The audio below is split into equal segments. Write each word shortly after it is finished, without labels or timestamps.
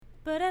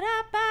It's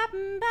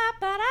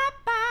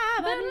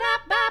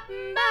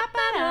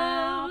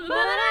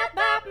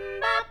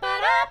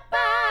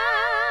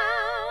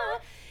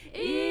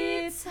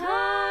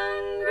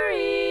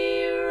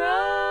Hungry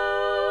Roses.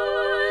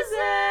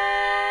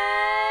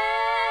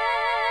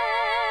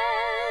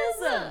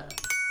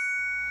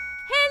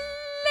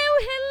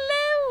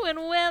 Hello, and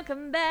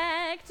welcome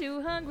back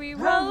to Hungry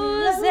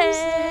Roses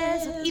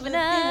with Eva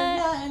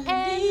and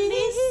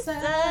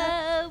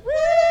Lisa. Woo!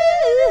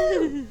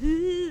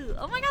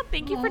 Oh my God,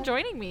 thank you for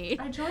joining me.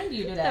 I joined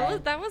you today.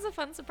 That was a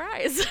fun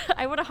surprise.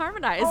 I would have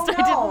harmonized. Oh, no. I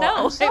didn't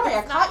know. I'm sorry,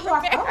 I caught you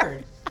off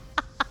guard.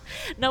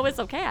 No, it's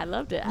okay. I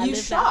loved it. You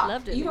shocked.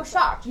 Loved it. You were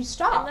shocked. You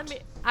stopped.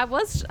 I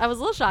was a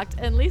little shocked.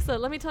 And Lisa,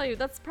 let me tell you,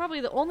 that's probably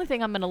the only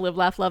thing I'm going to live,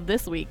 laugh, love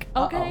this week.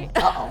 Okay?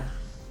 Uh-oh.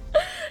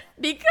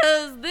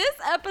 Because this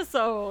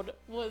episode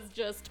was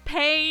just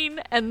pain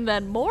and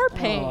then more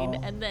pain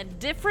and then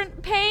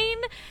different pain.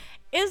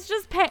 It's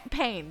just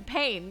pain.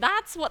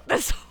 That's what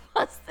this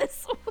was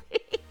this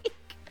week.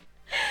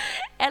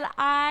 And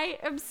I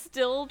am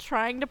still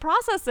trying to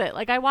process it.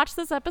 Like, I watched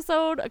this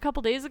episode a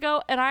couple days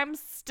ago, and I'm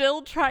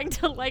still trying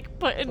to, like,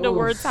 put into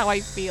words how I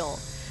feel.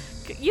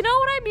 You know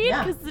what I mean?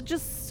 Because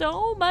just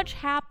so much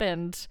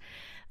happened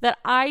that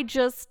I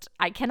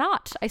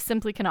cannot. I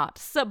simply cannot.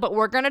 So, but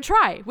we're going to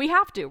try. We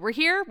have to. We're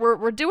here.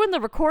 We're doing the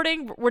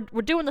recording.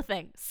 We're doing the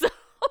thing. So.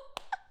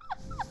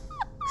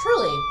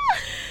 Truly.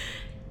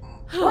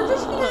 We're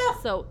just going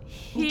to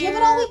give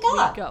it all we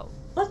got. Go.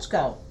 Let's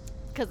go.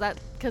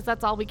 Because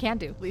that's all we can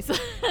do, Lisa.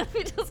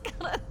 We just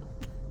gotta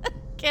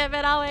give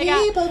it all we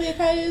got. People be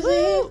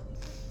crazy.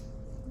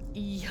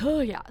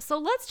 Yeah. So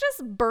let's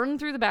just burn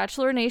through the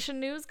Bachelor Nation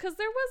news, because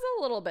there was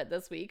a little bit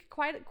this week.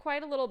 Quite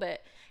a little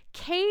bit.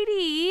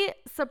 Katie,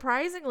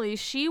 surprisingly,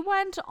 she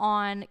went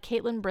on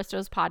Caitlin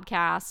Bristow's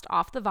podcast,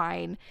 Off the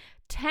Vine.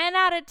 10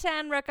 out of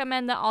 10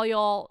 recommend that all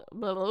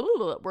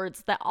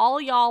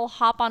y'all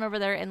hop on over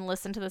there and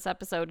listen to this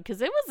episode,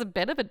 because it was a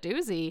bit of a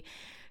doozy.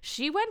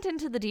 She went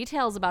into the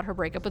details about her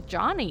breakup with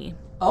Johnny.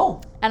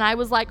 Oh. And I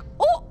was like,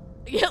 oh.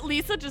 Yeah,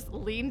 Lisa just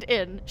leaned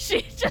in.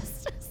 She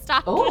just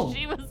stopped what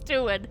she was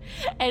doing,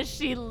 and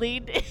she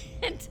leaned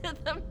into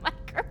the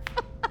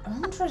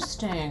microphone.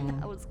 Interesting.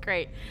 That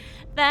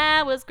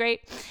was great.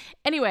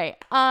 Anyway,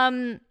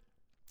 oh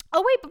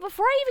wait, but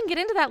before I even get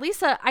into that,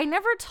 Lisa, I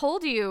never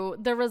told you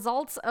the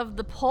results of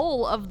the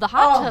poll of the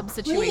hot tub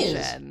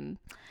situation.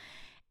 Please.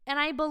 And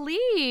I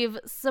believe,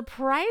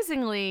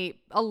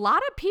 surprisingly, a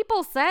lot of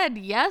people said,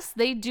 yes,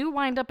 they do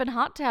wind up in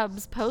hot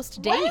tubs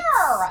post-dates.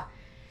 Where?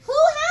 Who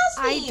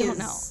has these? I don't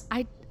know.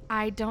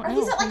 I don't know. Are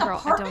these at, like,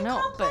 apartment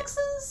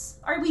complexes?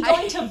 Are we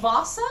going to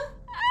Vasa?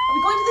 Are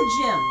we going to the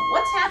gym?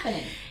 What's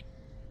happening?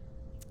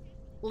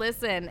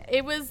 Listen,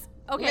 it was...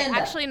 Okay, Linda.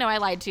 Actually, no, I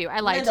lied to you.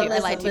 I lied to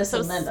you. So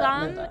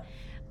Linda.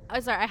 Oh,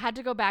 sorry, I had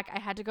to go back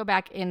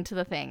into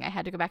the thing.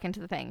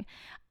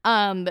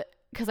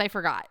 Because I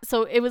forgot.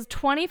 So it was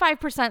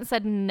 25%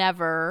 said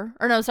never,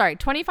 or no, sorry,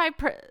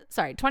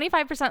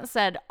 25%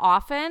 said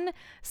often,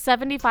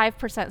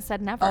 75%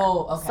 said never.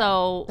 Oh, okay.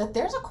 So but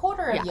there's a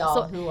quarter of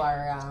y'all who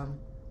are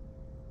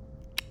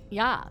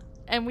yeah,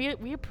 and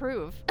we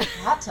approve.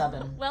 Hot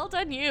tubbing. Well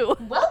done, you.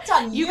 Well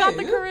done, you. You got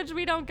the courage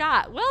we don't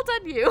got. Well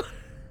done, you.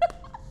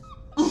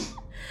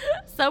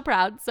 So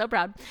proud. So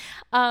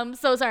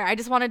sorry, I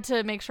just wanted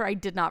to make sure I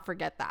did not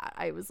forget that.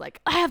 I was like,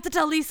 I have to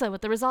tell Lisa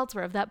what the results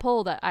were of that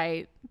poll that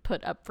I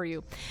put up for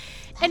you.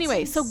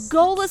 Anyway, so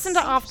go listen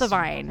to Off the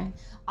Vine. Okay.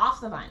 Off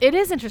the Vine. It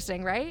is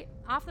interesting, right?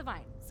 Off the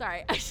Vine.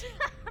 Sorry.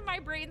 My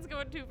brain's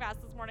going too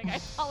fast this morning. I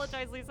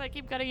apologize, Lisa. I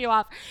keep cutting you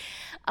off.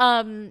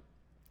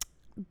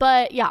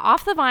 But yeah,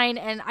 Off the Vine,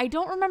 and I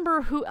don't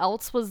remember who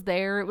else was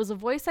there. It was a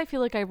voice I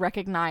feel like I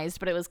recognized,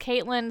 but it was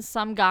Caitlin,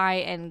 some guy,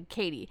 and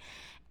Katie.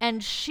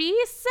 And she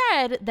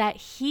said that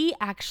he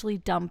actually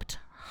dumped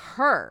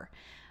her.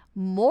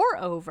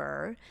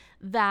 Moreover,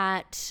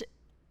 that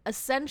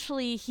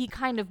essentially he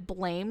kind of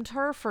blamed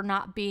her for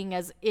not being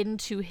as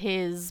into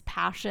his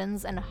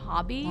passions and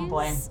hobbies. Oh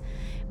boy.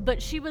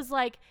 But she was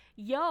like,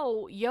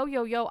 yo,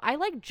 I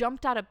like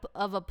jumped out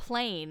of a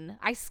plane.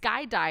 I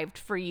skydived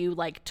for you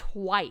like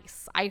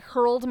twice. I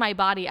hurled my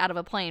body out of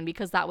a plane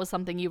because that was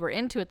something you were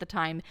into at the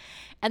time.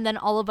 And then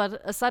all of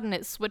a sudden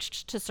it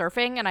switched to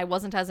surfing, and I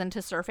wasn't as into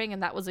surfing,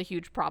 and that was a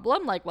huge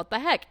problem. Like, what the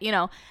heck, you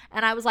know?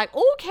 And I was like,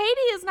 oh,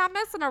 Katie is not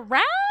messing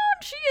around.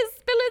 She is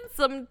spilling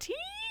some tea.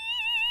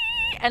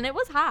 And it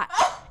was hot.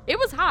 It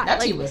was hot. That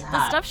like, tea was hot.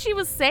 The stuff she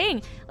was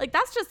saying, like,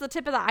 that's just the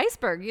tip of the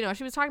iceberg. You know,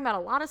 she was talking about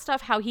a lot of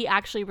stuff, how he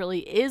actually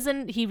really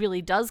isn't. He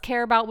really does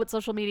care about what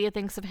social media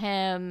thinks of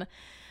him.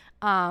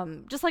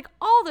 Just like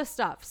all this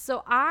stuff.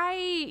 So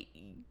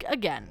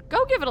again,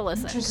 go give it a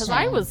listen, because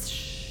I was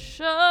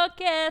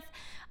shooketh.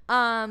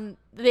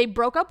 They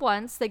broke up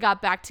once, they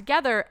got back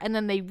together, and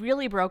then they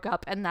really broke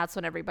up, and that's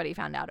when everybody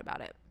found out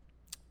about it.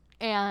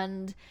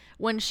 And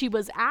when she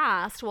was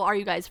asked, well, are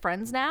you guys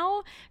friends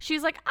now?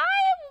 She's like,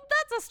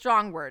 that's a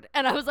strong word.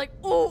 And I was like,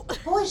 oh.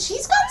 Boy,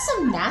 she's got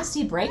some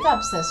nasty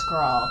breakups, this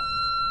girl.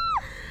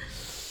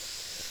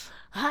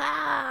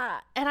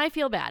 And I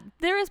feel bad.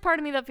 There is part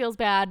of me that feels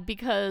bad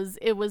because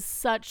it was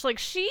such, like,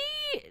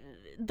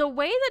 the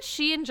way that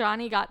she and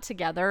Johnny got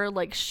together,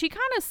 like, she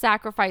kind of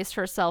sacrificed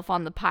herself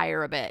on the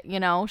pyre a bit, you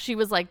know? She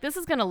was like, this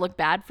is going to look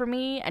bad for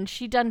me, and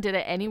she done did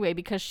it anyway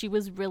because she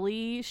was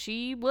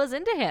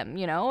into him,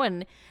 you know?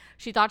 And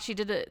she thought she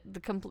did it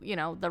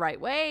the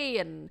right way,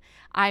 and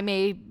I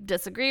may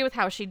disagree with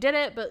how she did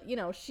it, but, you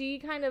know, she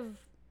kind of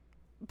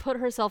put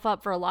herself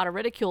up for a lot of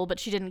ridicule, but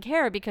she didn't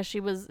care because she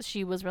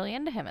was really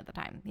into him at the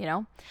time, you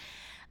know?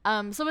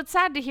 So it's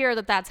sad to hear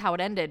that that's how it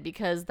ended,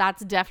 because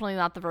that's definitely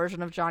not the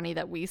version of Johnny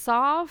that we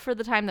saw for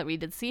the time that we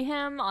did see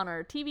him on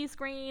our TV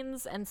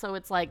screens. And so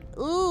it's like,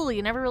 ooh,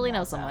 you never really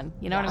know someone.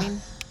 You know what I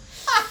mean?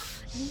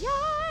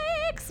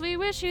 Yikes! We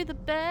wish you the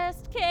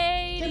best,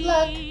 Katie. Good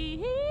luck.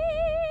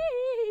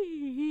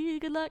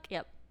 Good luck.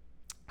 Yep.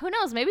 Who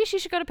knows? Maybe she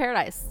should go to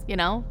Paradise, you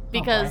know?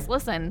 Because,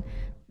 listen,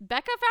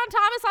 Becca found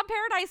Thomas on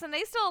Paradise, and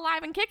they still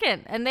alive and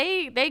kicking, and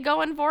they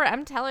going for it.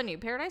 I'm telling you,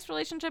 Paradise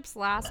relationships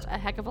last a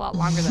heck of a lot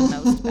longer than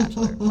most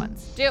Bachelor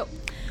ones do.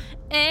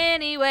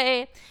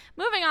 Anyway,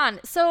 moving on.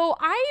 So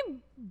I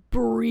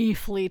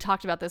briefly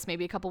talked about this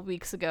maybe a couple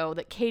weeks ago,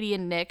 that Katie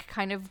and Nick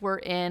Nick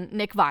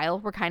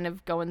Viall were kind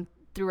of going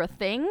through a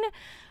thing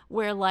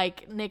where,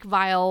 like, Nick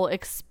Viall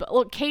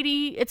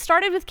it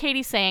started with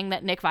Katie saying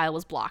that Nick Viall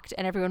was blocked,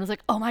 and everyone was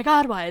like, oh my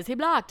God, why is he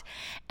blocked?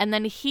 And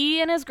then he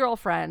and his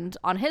girlfriend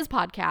on his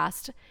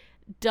podcast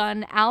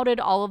outed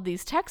all of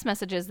these text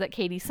messages that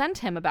Katie sent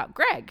him about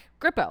Greg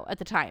Grippo at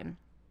the time.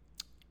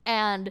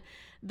 And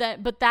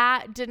that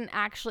didn't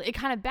actually, it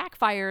kind of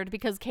backfired,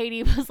 because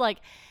Katie was like,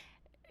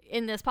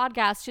 in this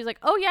podcast, she's like,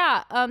 oh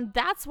yeah,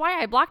 that's why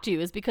I blocked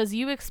you, is because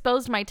you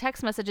exposed my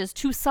text messages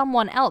to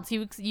someone else.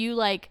 You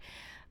like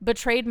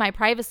betrayed my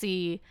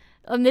privacy.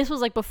 And this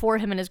was like before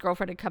him and his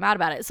girlfriend had come out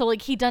about it. So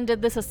like he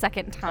did this a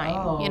second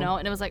time, you know,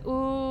 and it was like,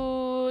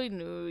 ooh,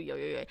 no,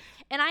 yo.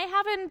 And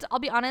I'll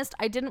be honest,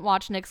 I didn't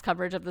watch Nick's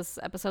coverage of this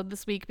episode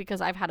this week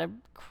because I've had a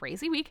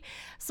crazy week.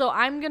 So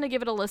I'm going to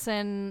give it a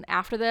listen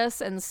after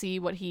this and see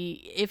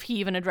if he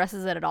even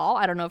addresses it at all.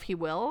 I don't know if he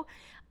will.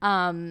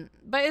 But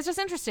it's just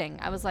interesting.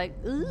 I was like,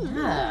 ooh.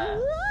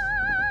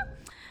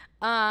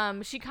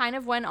 Yeah. She kind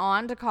of went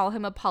on to call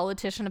him a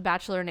politician of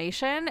Bachelor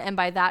Nation, and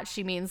by that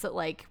she means that,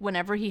 like,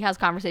 whenever he has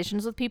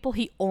conversations with people,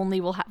 he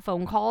only will have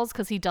phone calls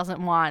because he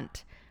doesn't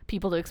want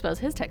people to expose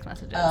his text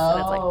messages. Oh,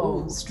 and it's like,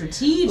 ooh,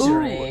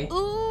 strategery.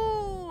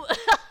 Ooh.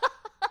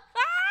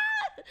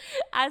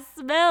 I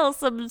smell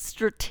some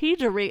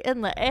strategery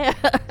in the air.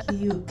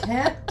 You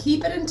can't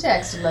keep it in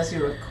text unless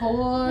you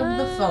record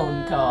the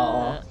phone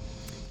call.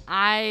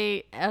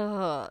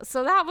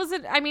 So that was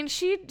it. I mean,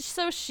 she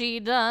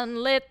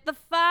done lit the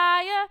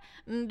fire.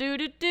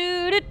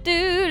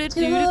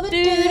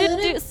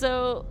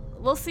 So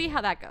we'll see how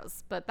that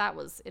goes. But that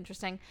was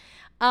interesting.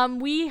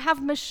 We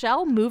have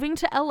Michelle moving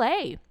to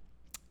LA.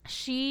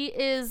 She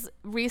is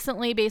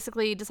recently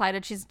basically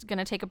decided she's going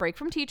to take a break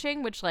from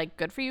teaching, which, like,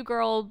 good for you,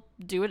 girl.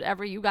 Do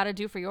whatever you got to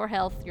do for your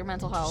health, your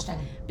mental health.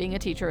 Being a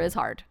teacher is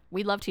hard.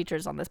 We love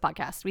teachers on this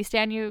podcast. We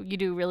stand you. You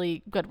do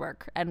really good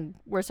work. And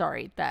we're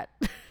sorry that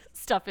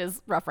stuff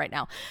is rough right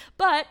now.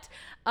 But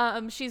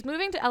she's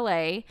moving to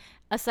LA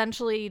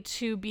essentially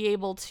to be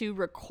able to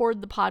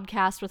record the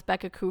podcast with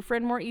Becca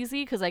Kufrin more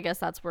easy, because I guess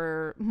that's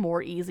where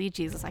more easy.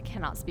 Jesus, I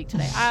cannot speak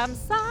today. I'm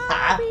sorry.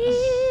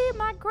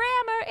 My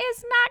grammar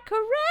is not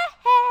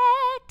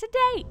correct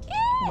today.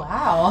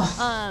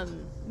 Wow.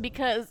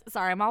 Because,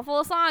 sorry, I'm all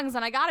full of songs,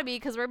 and I gotta be,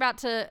 because we're about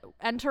to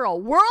enter a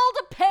world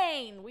of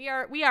pain. We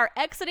are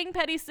exiting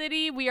Petty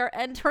City. We are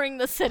entering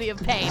the city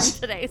of pain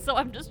today. So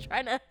I'm just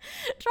trying to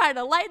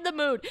lighten the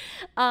mood.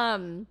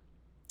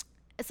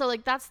 So,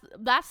 like, that's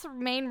the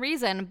main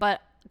reason.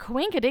 But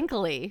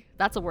coinkadinkly,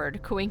 that's a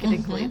word,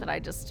 coinkadinkly, that I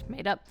just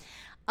made up.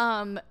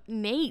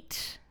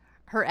 Nate,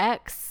 her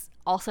ex,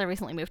 also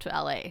recently moved to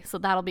LA. So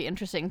that'll be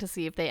interesting to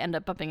see if they end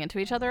up bumping into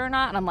each other or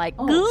not. And I'm like,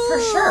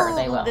 for sure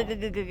they will.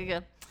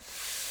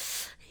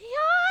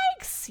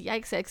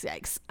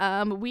 Yikes.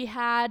 We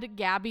had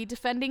Gabby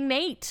defending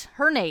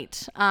her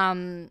Nate,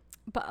 in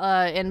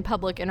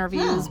public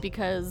interviews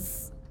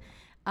because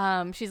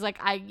she's like,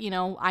 I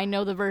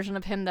know the version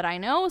of him that I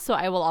know, so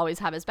I will always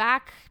have his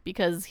back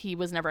because he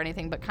was never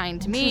anything but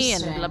kind to me,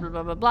 and blah, blah,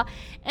 blah, blah, blah.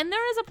 And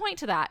there is a point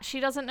to that. She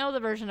doesn't know the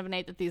version of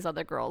Nate that these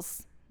other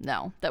girls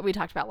know, that we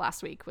talked about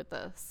last week with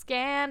the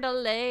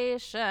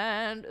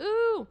scandalation.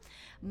 Ooh,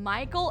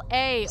 Michael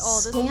A.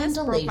 Oh, this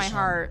broke my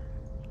heart.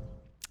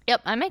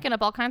 Yep, I'm making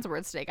up all kinds of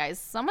words today, guys.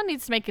 Someone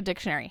needs to make a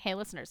dictionary. Hey,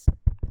 listeners,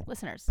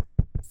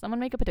 someone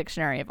make up a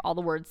dictionary of all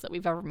the words that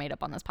we've ever made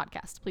up on this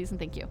podcast, please and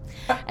thank you.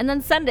 And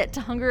then send it to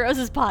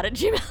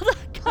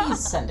hungryrosespod@gmail.com. Please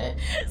send it.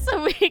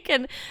 So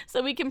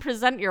we can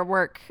present your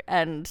work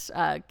and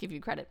give you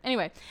credit.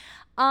 Anyway,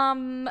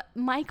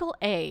 Michael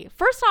A.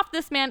 First off,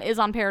 this man is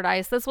on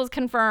Paradise. This was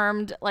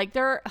confirmed. Like,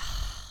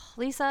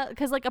 Lisa,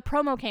 because like a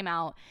promo came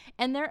out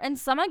and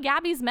some of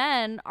Gabby's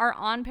men are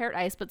on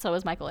Paradise, but so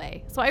is Michael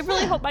A. So I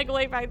really hope Michael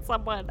A finds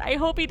someone. I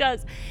hope he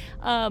does.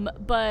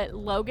 But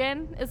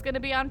Logan is going to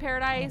be on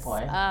Paradise.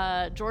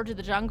 George of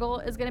the Jungle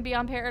is going to be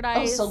on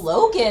Paradise. Oh, so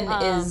Logan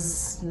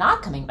is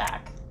not coming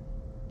back.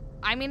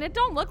 I mean, it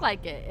don't look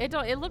like it.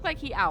 It looked like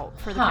he out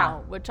for the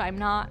count, which I'm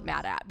not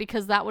mad at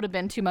because that would have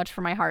been too much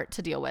for my heart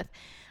to deal with.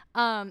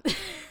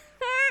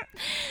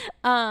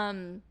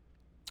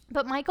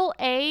 But Michael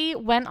A.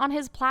 went on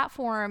his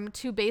platform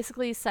to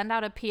basically send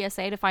out a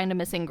PSA to find a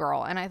missing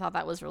girl, and I thought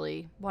that was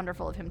really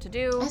wonderful of him to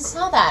do. I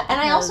saw that, and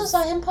I also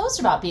saw him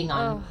post about being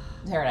on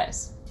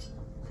Paradise.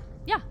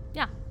 Yeah.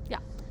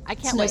 I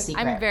can't wait.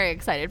 Secret. I'm very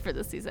excited for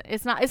this season.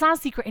 It's not a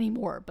secret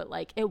anymore, but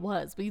like it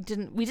was. We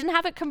didn't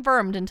have it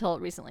confirmed until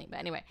recently. But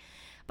anyway,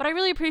 but I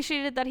really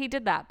appreciated that he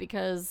did that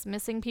because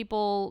missing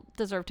people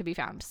deserve to be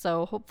found.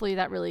 So hopefully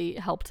that really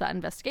helped that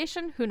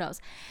investigation. Who knows?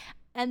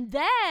 And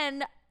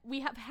then we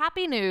have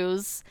happy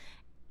news,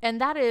 and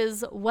that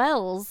is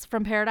Wells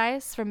from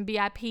Paradise, from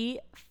BIP,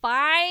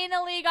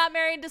 finally got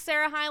married to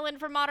Sarah Hyland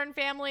from Modern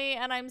Family,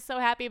 and I'm so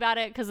happy about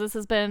it because this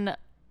has been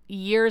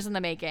years in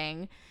the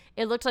making.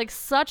 It looked like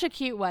such a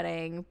cute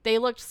wedding. They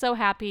looked so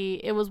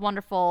happy. It was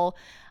wonderful.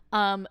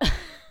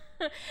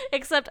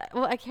 Except,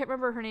 well, I can't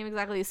remember her name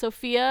exactly.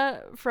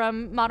 Sophia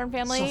from Modern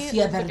Family.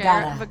 Sofia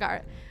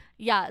Vergara.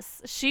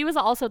 Yes, she was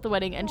also at the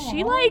wedding, and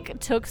she like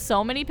took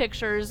so many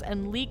pictures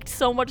and leaked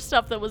so much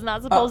stuff that was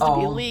not supposed to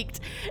be leaked.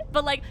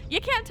 But like,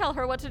 you can't tell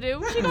her what to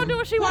do. She gonna do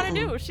what she want to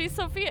do. She's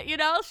Sophia, you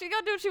know. She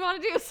gonna do what she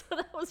want to do. So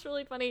that was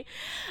really funny.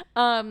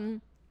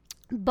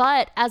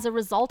 But as a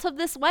result of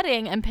this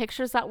wedding and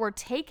pictures that were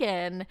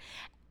taken,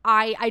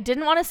 I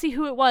didn't want to see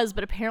who it was,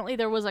 but apparently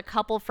there was a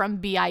couple from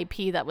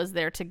BIP that was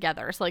there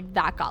together. So like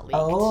that got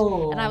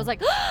leaked. And I was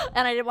like,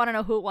 and I didn't want to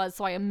know who it was,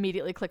 so I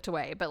immediately clicked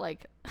away. But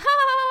like,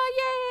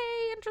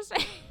 yay,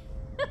 interesting.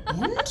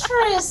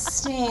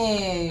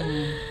 Interesting.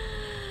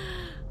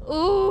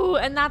 Ooh,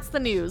 and that's the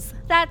news.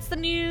 That's the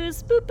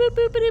news. Boop, boop,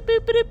 boop, boop, boop,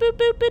 boop, boop,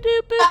 boop,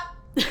 boop,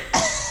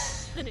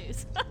 boop. The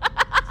news.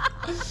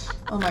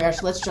 Oh my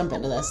gosh, let's jump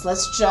into this.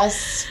 Let's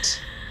just...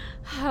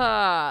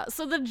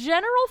 So the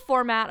general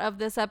format of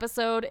this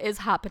episode is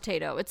hot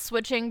potato. It's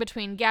switching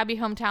between Gabby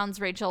hometowns,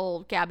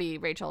 Rachel, Gabby,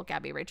 Rachel,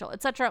 Gabby, Rachel,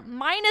 etc.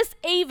 Minus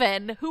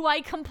Aven, who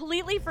I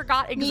completely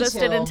forgot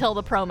existed until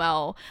the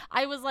promo.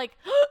 I was like,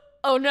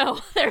 oh no,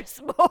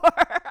 there's more.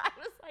 I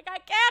was like, I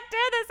can't do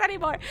this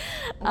anymore.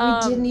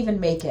 We didn't even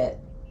make it.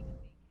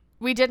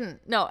 We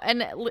didn't. No.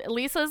 And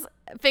Lisa's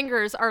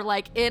fingers are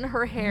like in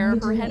her hair,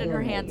 her head in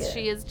her hands.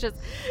 She is just...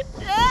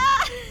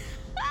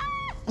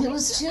 It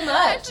was too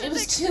much. It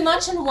was too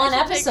much in one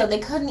episode. They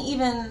couldn't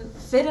even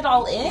fit it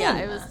all in.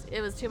 Yeah,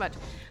 it was too much.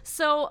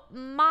 So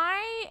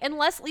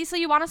unless Lisa,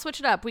 you want to switch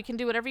it up, we can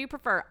do whatever you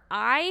prefer.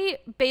 I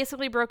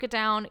basically broke it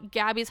down.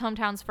 Gabby's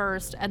hometowns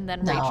first, and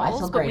then Rachel's. I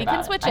feel great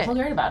about it. I feel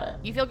great about it.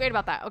 You feel great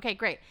about that? Okay,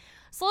 great.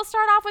 So let's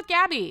start off with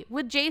Gabby,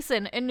 with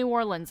Jason in New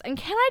Orleans. And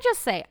can I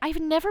just say, I've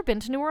never been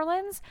to New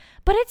Orleans,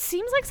 but it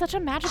seems like such a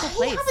magical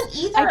place. I haven't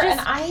either, and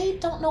I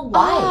don't know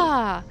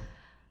why.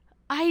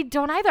 I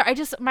don't either.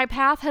 My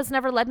path has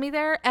never led me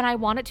there, and I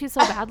want it to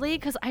so badly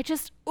because it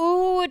just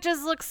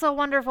looks so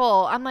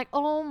wonderful. I'm like,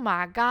 oh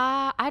my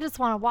God, I just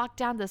want to walk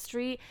down the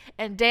street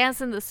and dance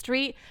in the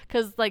street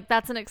because, like,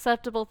 that's an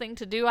acceptable thing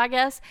to do, I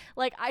guess.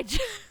 Like,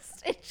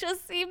 it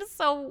just seems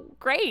so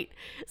great.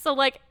 So,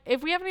 like,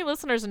 if we have any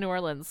listeners in New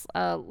Orleans,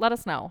 let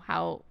us know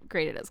how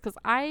great it is because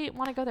I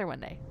want to go there one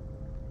day.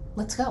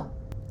 Let's go.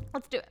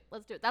 Let's do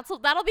it.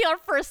 That'll be our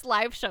first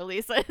live show,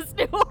 Lisa, is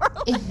New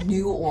Orleans. In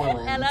New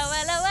Orleans. Hello.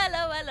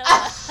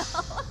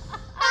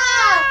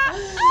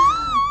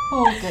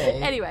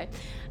 Okay. Anyway,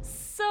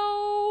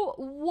 so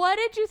what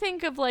did you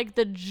think of like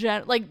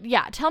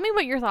tell me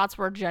what your thoughts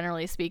were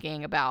generally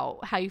speaking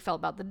about how you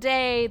felt about the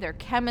day, their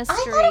chemistry.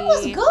 I thought it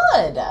was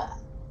good. I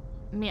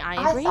mean,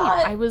 I agreed.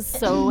 I was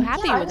so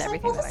happy with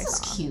everything that I saw. This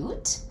is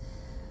cute.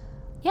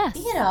 Yes.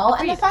 You know,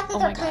 agreed. And the fact that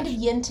they're kind of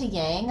yin to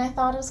yang, I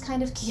thought it was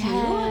kind of cute.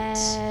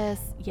 Yes.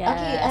 Okay,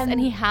 and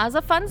he has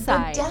a fun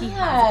side. He has a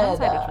fun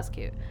side, which was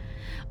cute.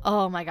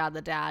 Oh my God,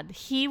 the dad.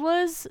 He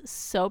was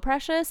so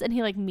precious, and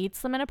he like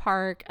meets them in a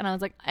park, and I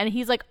was like, and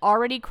he's like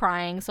already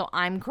crying, so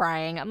I'm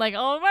crying. I'm like,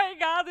 oh my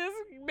God, this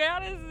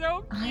man is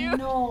so cute. I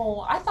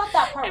know. I thought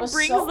that part was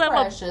so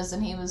precious,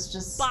 and he was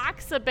just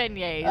box of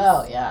beignets.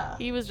 Oh yeah.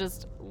 He was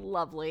just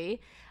lovely.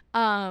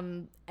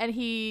 And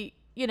he,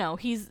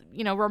 he's,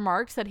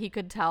 remarks that he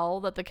could tell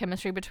that the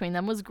chemistry between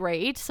them was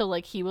great. So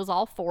like he was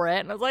all for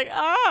it. And I was like,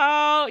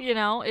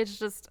 oh, it's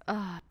just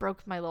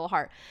broke my little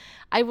heart.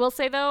 I will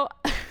say though,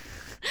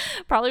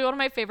 probably one of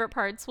my favorite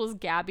parts was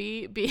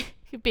Gabby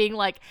being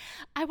like,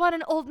 I want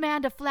an old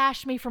man to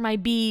flash me for my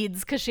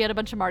beads because she had a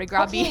bunch of Mardi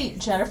Gras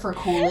beads. Jennifer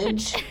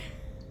Coolidge.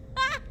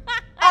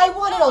 I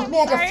want an old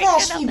man to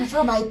flash me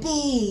for my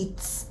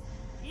beads.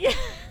 Yeah.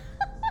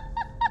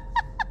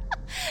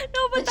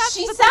 No, but that's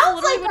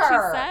sounds like what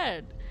her.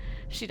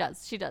 She said.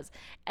 She does.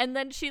 And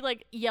then she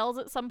like yells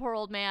at some poor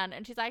old man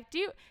and she's like,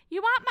 you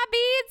want my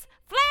beads?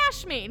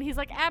 Flash me. And he's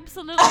like,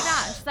 absolutely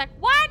not. And she's like,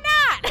 why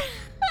not?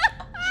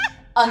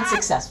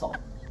 Unsuccessful.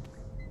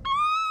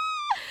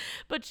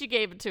 But she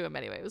gave it to him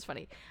anyway. It was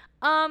funny.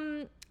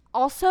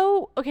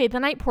 Also, okay, the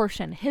night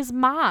portion. His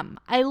mom.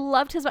 I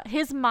loved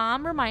his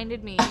mom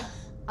reminded me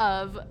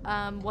of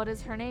what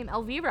is her name?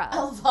 Elvira.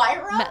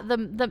 Elvira?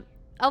 The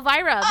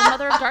Elvira, the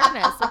mother of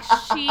darkness. Like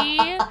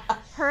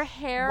her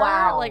hair,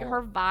 like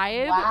her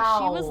vibe,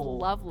 she was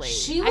lovely.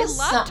 She was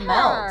something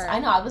else. I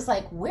know. I was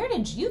like, where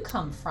did you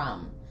come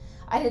from?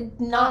 I did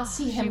not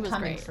see him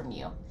coming from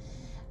you.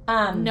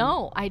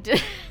 No, I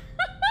did.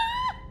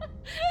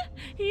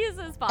 He is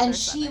his father. And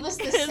she was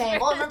the same.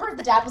 Well, remember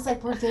the dad was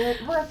like, we're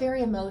a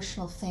very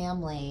emotional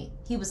family.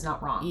 He was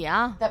not wrong.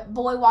 Yeah. That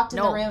boy walked in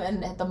the room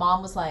and the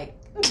mom was like,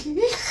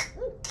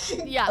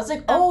 yeah. I was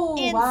like, oh,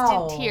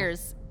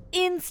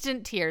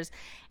 Instant tears.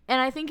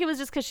 And I think it was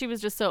just because she was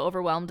just so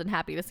overwhelmed and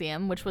happy to see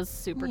him, which was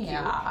super cute.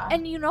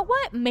 And you know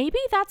what? Maybe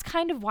that's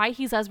kind of why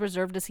he's as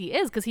reserved as he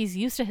is, because he's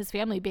used to his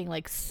family being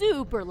like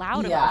super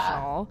loud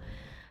emotional.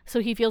 So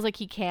he feels like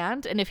he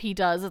can't. And if he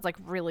does, it's like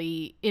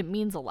really, it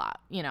means a lot,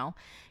 you know?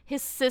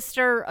 His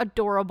sister,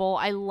 adorable.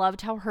 I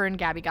loved how her and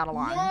Gabby got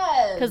along.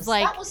 Yes. Because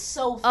like, that was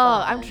so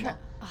fun.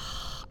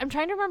 I'm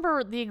trying to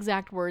remember the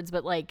exact words,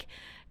 but like,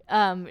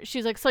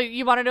 she's like, so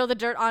you want to know the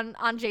dirt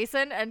on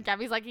Jason? And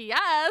Gabby's like,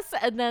 yes.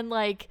 And then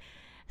like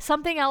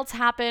something else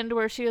happened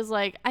where she was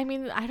like, I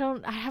mean, I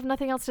have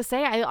nothing else to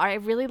say. I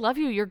really love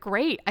you. You're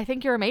great. I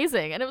think you're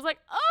amazing. And it was like,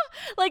 oh,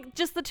 like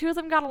just the two of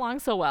them got along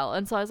so well.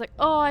 And so I was like,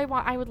 oh,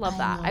 I would love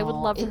that. I would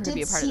love for her to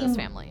be a part of this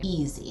family.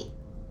 Easy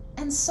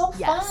and so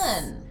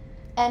fun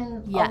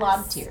and a lot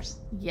of tears.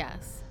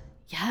 Yes.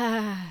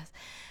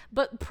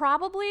 But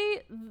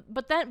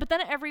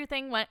then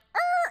everything went,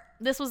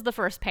 this was the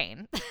first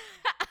pain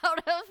out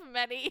of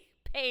many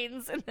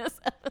pains in this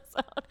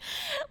episode.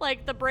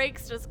 Like the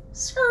brakes just,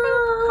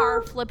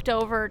 car flipped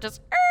over,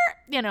 just,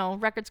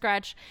 record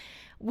scratch.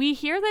 We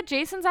hear that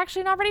Jason's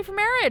actually not ready for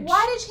marriage.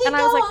 Why did he go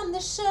on the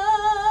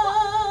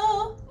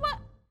show? What?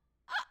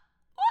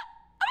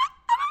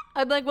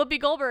 I'm like Whoopi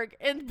Goldberg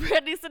in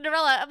Brandy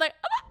Cinderella. I'm like,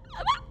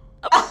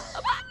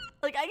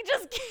 like I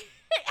just,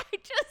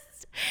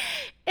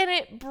 and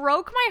it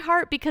broke my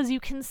heart because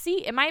you can see,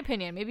 in my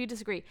opinion, maybe you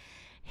disagree,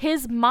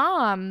 his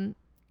mom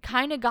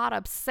kind of got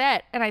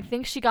upset, and I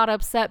think she got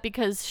upset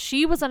because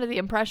she was under the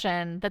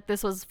impression that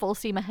this was full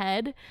steam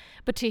ahead,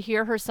 but to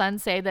hear her son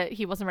say that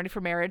he wasn't ready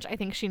for marriage, I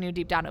think she knew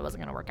deep down it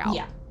wasn't going to work out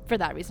for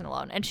that reason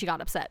alone, and she got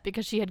upset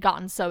because she had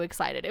gotten so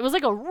excited. It was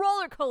like a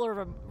roller coaster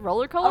of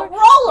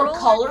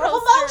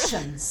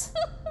emotions.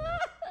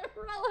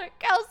 Roller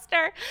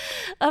coaster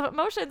of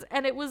emotions,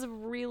 and it was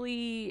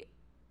really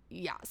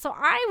so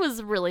I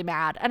was really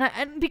mad,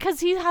 and because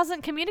he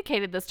hasn't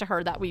communicated this to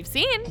her that we've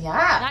seen,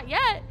 not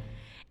yet.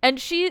 And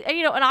she,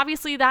 and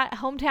obviously that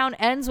hometown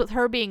ends with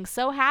her being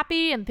so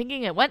happy and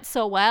thinking it went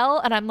so well.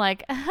 And I'm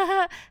like,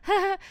 I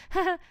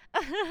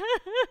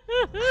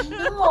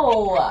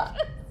know.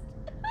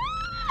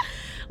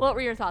 What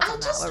were your thoughts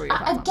on that? What were your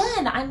thoughts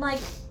again, I'm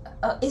like,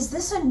 is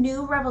this a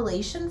new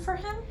revelation for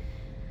him?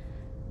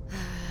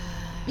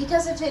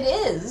 Because if it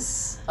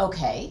is,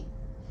 okay.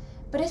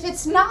 But if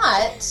it's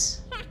not,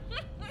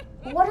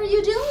 what are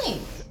you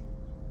doing?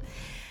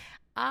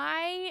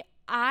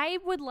 I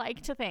would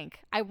like to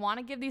think, I want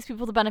to give these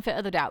people the benefit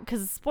of the doubt,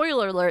 because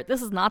spoiler alert,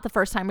 this is not the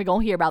first time we're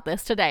going to hear about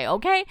this today,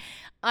 okay?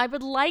 I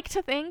would like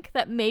to think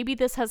that maybe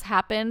this has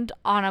happened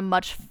on a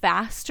much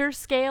faster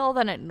scale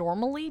than it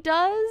normally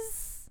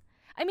does.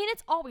 I mean,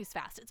 it's always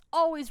fast. It's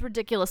always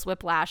ridiculous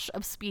whiplash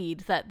of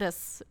speed that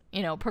this,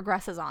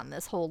 progresses on,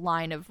 this whole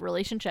line of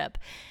relationship.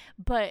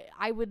 But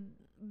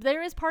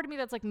there is part of me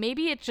that's like,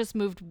 maybe it just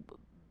moved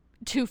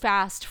too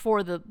fast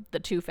for the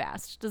too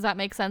fast. Does that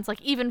make sense? Like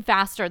even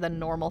faster than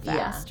normal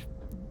fast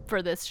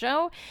for this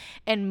show.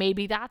 And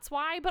maybe that's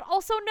why, but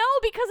also no,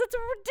 because it's a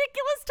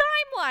ridiculous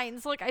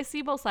timeline. So like I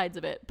see both sides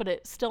of it, but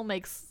it still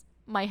makes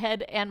my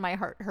head and my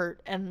heart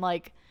hurt. And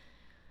like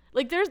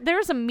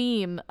there's a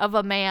meme of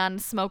a man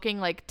smoking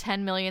like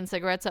 10 million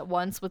cigarettes at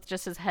once with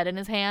just his head in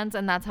his hands,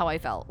 and that's how I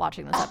felt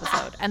watching this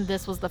episode. And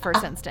this was the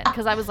first instant,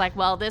 because I was like,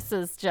 well, this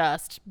is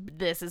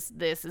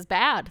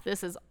bad.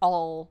 This is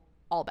all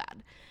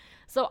bad.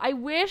 So I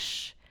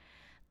wish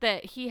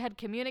that he had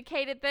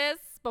communicated this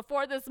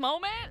before this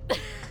moment.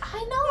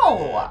 I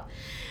know.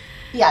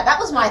 Yeah, that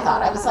was my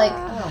thought. I was like,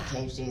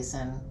 okay,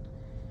 Jason.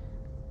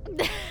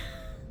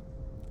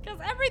 Because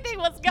everything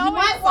was going You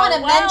might so want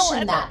to well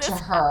mention that to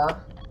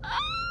her.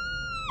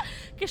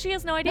 Because she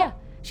has no idea. No.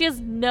 She has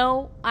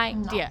no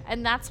idea. No.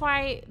 And that's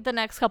why the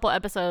next couple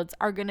episodes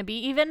are going to be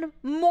even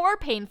more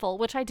painful,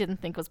 which I didn't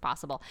think was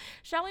possible.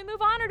 Shall we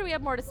move on, or do we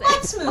have more to say?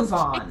 Let's move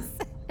on.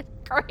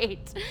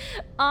 Great.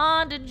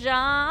 On to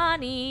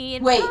Johnny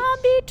in Wait, Palm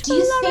Beach, do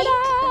you Florida.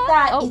 think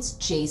that it's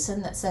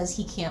Jason that says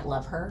he can't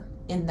love her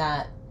in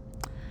that?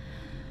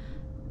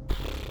 Do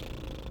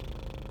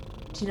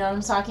you know what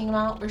I'm talking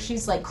about? Where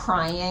she's like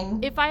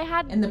crying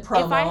in the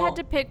promo. If I had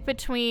to pick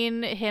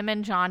between him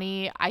and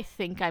Johnny, I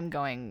think I'm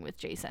going with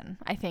Jason.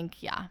 I think,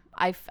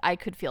 I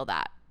could feel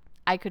that.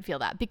 I could feel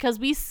that because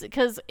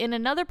in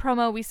another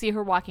promo we see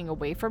her walking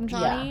away from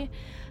Johnny. Yeah.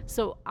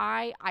 So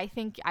I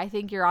think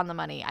you're on the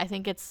money. I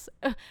think it's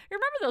remember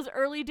those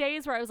early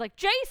days where I was like,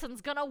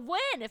 Jason's gonna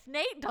win if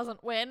Nate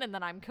doesn't win, and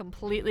then I'm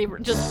completely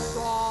just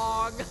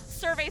wrong.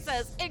 Survey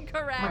says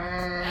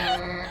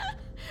incorrect.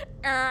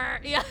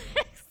 Yeah.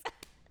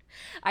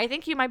 I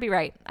think you might be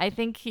right. I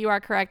think you are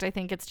correct. I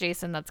think it's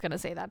Jason that's going to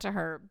say that to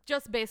her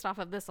just based off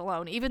of this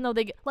alone. Even though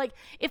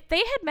if they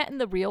had met in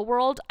the real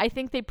world, I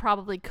think they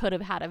probably could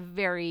have had a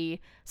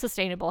very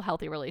sustainable,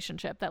 healthy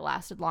relationship that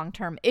lasted long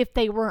term if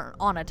they weren't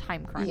on a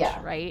time crunch,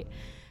 right?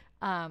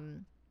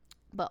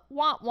 But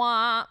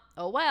wah.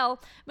 Oh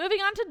well. Moving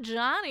on to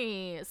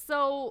Johnny.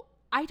 So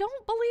I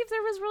don't believe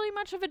there was really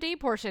much of a day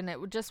portion. It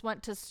just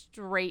went to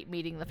straight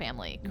meeting the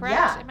family. Correct?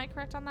 Yeah. Am I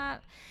correct on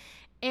that?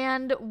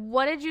 And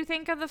what did you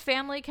think of the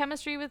family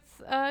chemistry with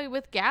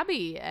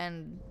Gabby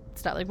and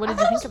stuff? Like, what did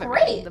you think of it?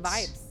 Great. The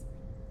vibes.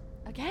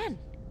 Again,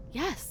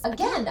 yes.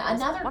 Again,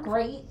 another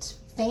great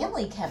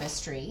family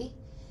chemistry.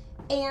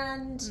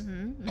 And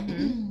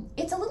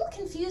it's a little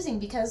confusing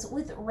because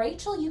with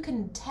Rachel, you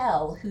can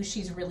tell who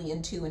she's really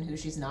into and who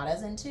she's not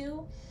as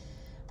into.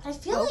 But I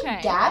feel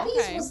like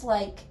Gabby's was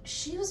like,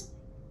 she was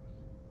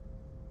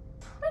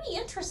pretty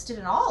interested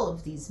in all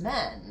of these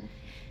men.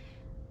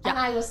 Yeah. And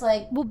I was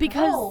like, well,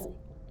 because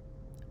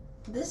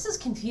this is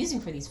confusing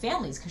for these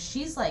families because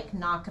she's like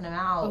knocking them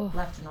out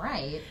left and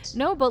right.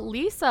 No, but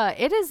Lisa,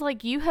 it is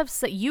like you have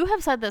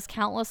said this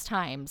countless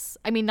times.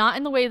 I mean, not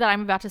in the way that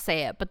I'm about to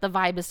say it, but the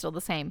vibe is still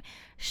the same.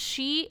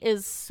 She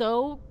is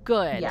so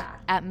good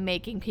at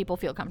making people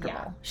feel comfortable.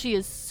 Yeah. She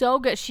is so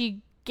good.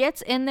 She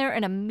gets in there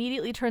and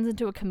immediately turns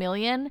into a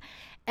chameleon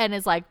and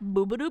is like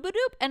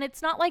boo-ba-doo-ba-doop. And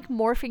it's not like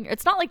morphing.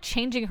 It's not like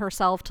changing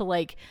herself to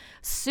like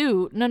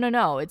suit.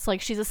 No. It's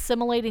like she's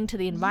assimilating to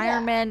the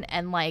environment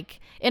and like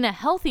in a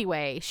healthy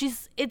way.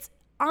 It's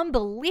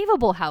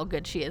unbelievable how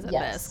good she is at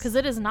this because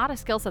it is not a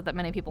skill set that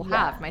many people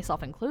have,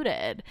 myself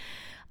included.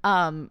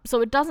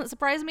 So it doesn't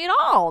surprise me at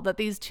all that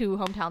these two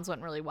hometowns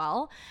went really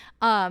well.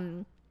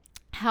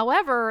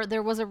 However,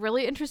 there was a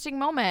really interesting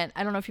moment,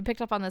 I don't know if you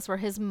picked up on this, where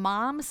his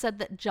mom said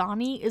that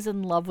Johnny is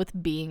in love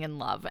with being in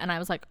love. And I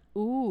was like,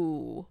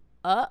 ooh,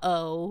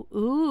 uh-oh,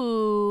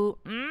 ooh,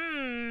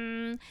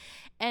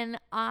 And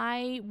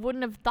I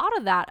wouldn't have thought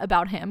of that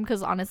about him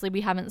because honestly,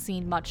 we haven't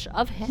seen much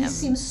of him. He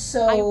seems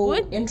so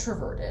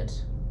introverted.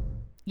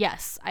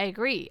 Yes, I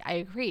agree.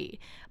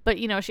 But,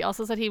 you know, she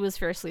also said he was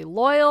fiercely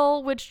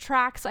loyal, which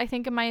tracks, I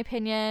think, in my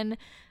opinion.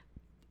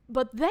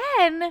 But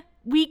then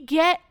we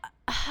get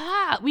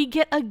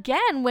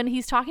again when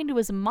he's talking to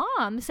his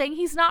mom saying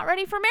he's not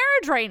ready for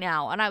marriage right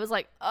now. And I was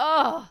like,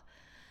 oh,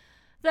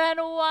 then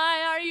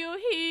why are you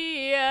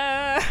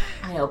here?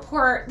 I know,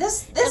 poor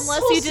this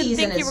unless you didn't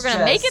think you were going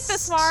to make it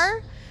this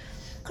far.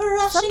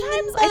 Crushing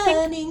and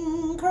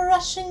burning,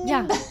 crushing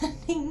and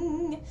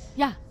burning.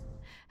 Yeah.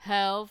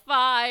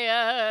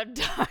 Hellfire,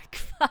 dark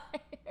fire.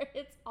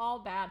 It's all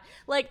bad.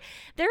 Like,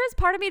 there is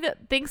part of me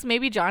that thinks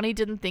maybe Johnny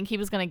didn't think he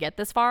was going to get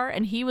this far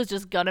and he was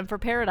just gunning for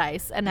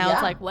paradise. And now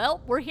it's like,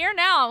 well, we're here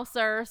now,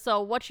 sir.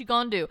 So what you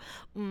gonna do?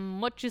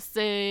 What you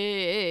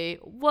say?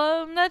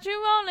 One that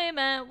you only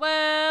meant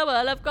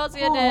well, of course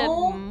you did.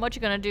 What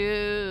you gonna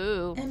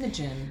do?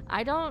 Imogen.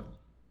 I don't.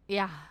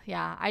 Yeah.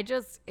 I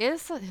just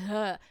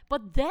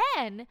but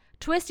then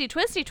twisty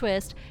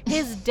twist.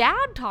 His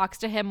dad talks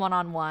to him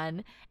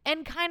one-on-one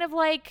and kind of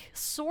like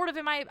sort of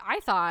I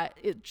thought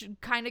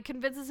it kind of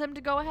convinces him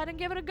to go ahead and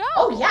give it a go.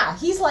 Oh yeah,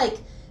 he's like,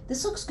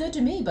 this looks good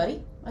to me,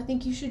 buddy. I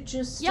think you should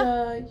just you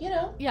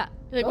know. Yeah.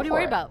 Like, what are you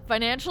worried about?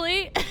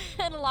 Financially?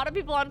 And a lot of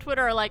people on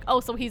Twitter are like,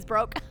 oh, so he's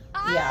broke.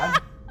 Yeah.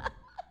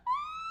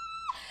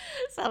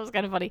 So that was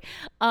kind of funny.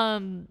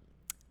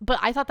 But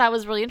I thought that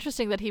was really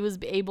interesting that he was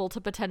able to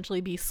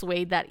potentially be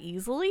swayed that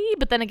easily.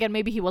 But then again,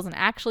 maybe he wasn't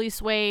actually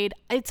swayed.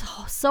 It's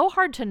so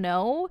hard to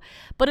know.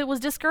 But it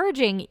was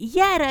discouraging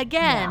yet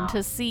again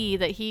to see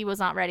that he was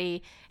not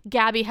ready.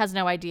 Gabby has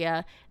no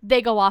idea.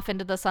 They go off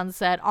into the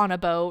sunset on a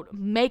boat,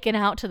 making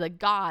out to the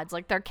gods.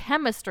 Like, their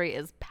chemistry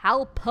is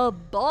palpable.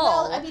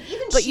 Well, I mean,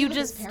 even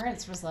his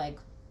parents was like,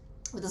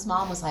 with his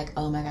mom was like,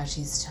 oh my gosh,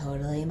 he's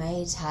totally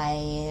my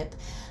type.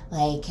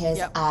 Like, his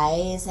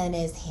eyes and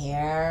his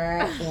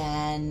hair,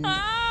 and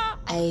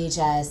I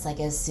just,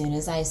 like, as soon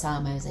as I saw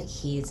him, I was like,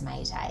 he's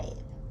my type.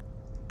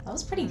 That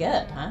was pretty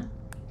good, huh?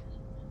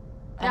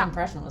 That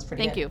impression was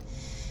pretty good. Thank you.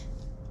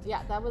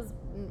 Yeah, that was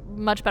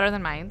much better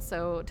than mine,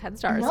 so 10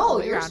 stars.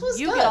 No, yours was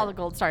You good. get all the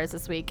gold stars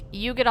this week.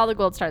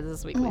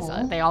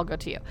 Lisa. They all go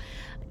to you.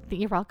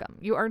 You're welcome.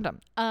 You earned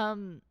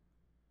them.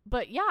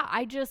 But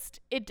yeah,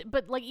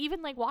 but like,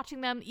 even like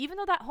watching them, even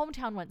though that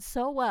hometown went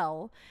so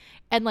well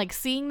and like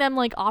seeing them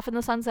like off in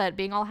the sunset,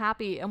 being all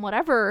happy and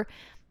whatever,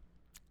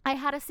 I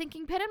had a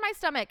sinking pit in my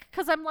stomach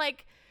because I'm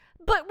like,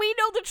 but we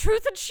know the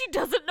truth and she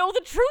doesn't know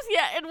the truth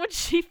yet. And when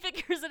she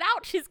figures it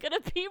out, she's going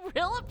to be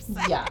real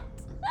upset. Yeah.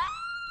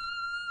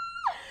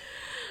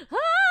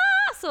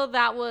 So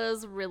that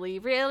was really,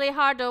 really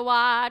hard to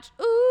watch.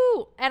 Ooh.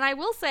 and I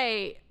will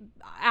say,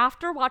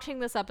 after watching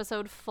this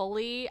episode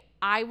fully,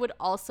 I would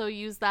also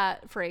use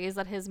that phrase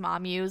that his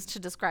mom used to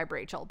describe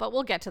Rachel, but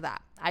we'll get to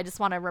that. I just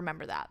want to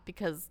remember that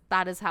because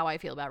that is how I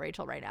feel about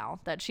Rachel right now,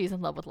 that she's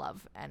in love with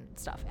love and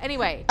stuff.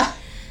 Anyway,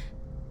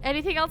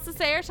 anything else to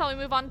say, or shall we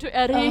move on to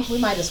Eddie? We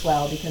might as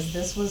well, because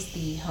this was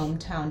the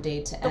hometown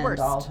date to end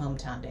all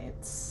hometown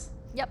dates.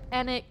 Yep,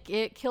 and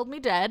it killed me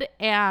dead,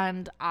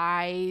 and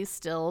I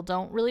still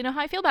don't really know how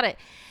I feel about it.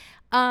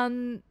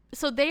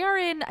 So they are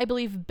in, I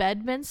believe,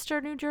 Bedminster,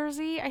 New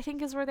Jersey, I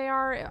think is where they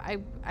are.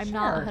 I'm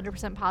not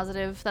 100%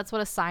 positive. That's what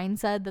a sign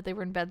said, that they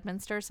were in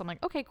Bedminster. So I'm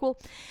like, okay, cool.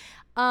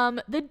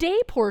 The day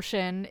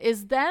portion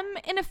is them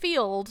in a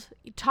field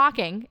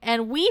talking,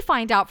 and we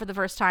find out for the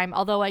first time,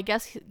 although I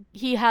guess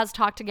he has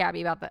talked to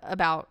Gabby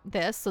about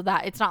this, so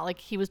that it's not like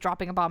he was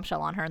dropping a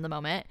bombshell on her in the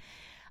moment,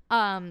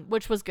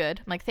 which was good.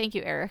 I'm like, thank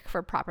you, Eric,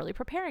 for properly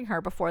preparing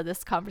her before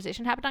this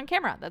conversation happened on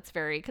camera. That's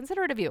very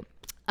considerate of you.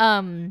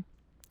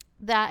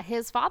 That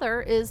his father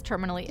is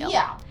terminally ill.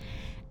 Yeah.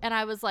 And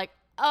I was like,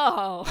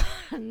 oh,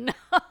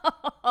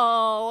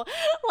 no.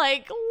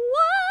 Like,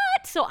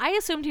 what? So I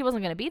assumed he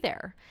wasn't going to be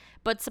there.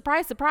 But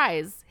surprise,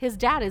 surprise, his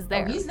dad is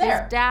there. Oh, he's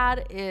there. His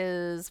dad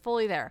is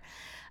fully there.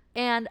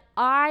 And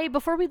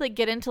before we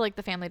get into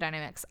the family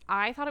dynamics,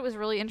 I thought it was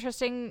really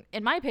interesting,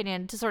 in my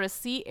opinion, to sort of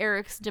see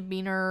Eric's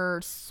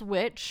demeanor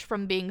switch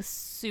from being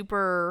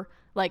super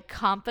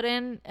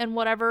confident and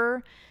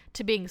whatever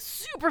to being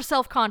super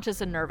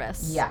self-conscious and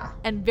nervous. Yeah.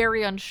 And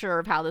very unsure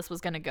of how this was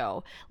going to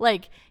go.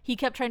 He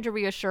kept trying to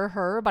reassure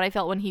her, but I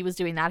felt when he was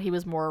doing that, he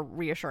was more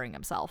reassuring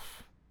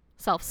himself,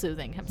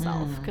 self-soothing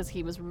himself, because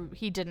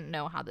he didn't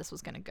know how this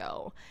was going to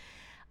go.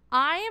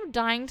 I am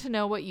dying to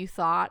know what you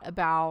thought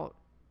about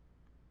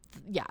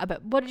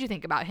what did you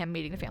think about him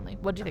meeting the family?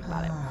 What did you think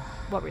about it?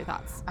 What were your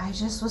thoughts? I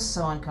just was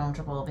so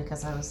uncomfortable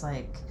because I was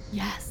like,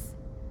 yes,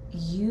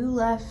 you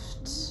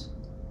left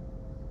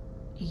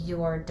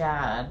your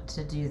dad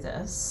to do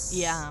this.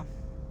 Yeah,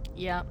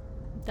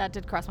 that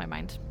did cross my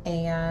mind,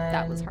 and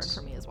that was hard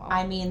for me as well.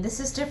 I mean, this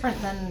is different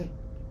than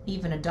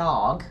even a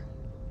dog.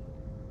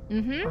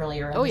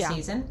 Earlier in the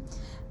season.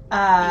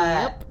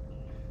 Yep.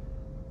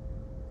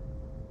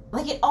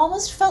 It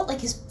almost felt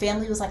like his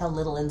family was a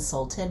little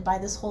insulted by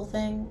this whole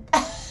thing.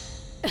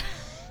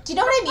 Do you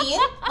know what I mean?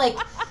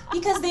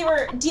 Because they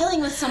were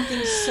dealing with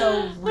something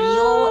so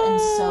real and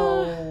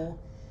so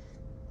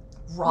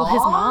raw.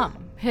 Well,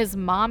 his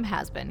mom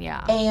has been,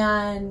 yeah.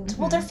 And,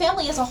 their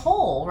family as a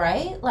whole,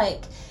 right?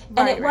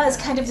 And it was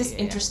kind of this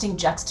interesting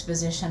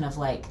juxtaposition of,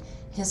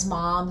 his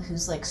mom,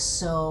 who's,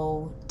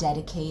 so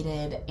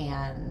dedicated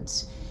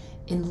and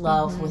in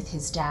love with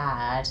his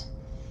dad.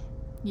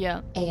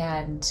 Yeah.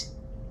 And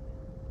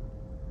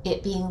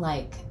it being,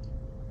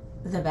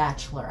 The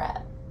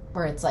Bachelorette,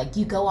 where it's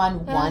you go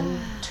on one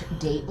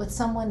date with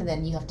someone and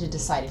then you have to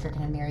decide if you're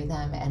going to marry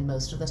them, and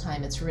most of the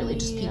time it's really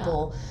just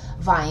people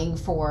vying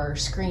for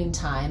screen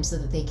time so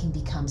that they can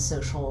become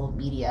social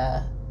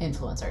media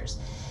influencers.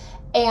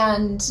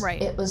 And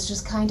it was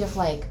just kind of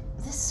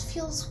this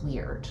feels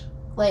weird.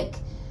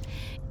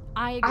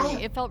 I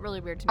agree. It felt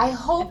really weird to me. I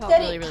hope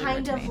that it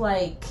kind of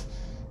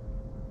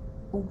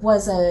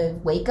was a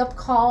wake-up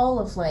call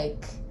of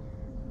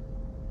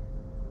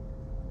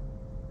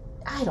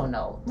I don't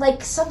know,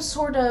 some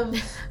sort of,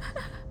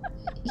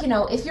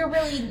 if you're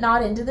really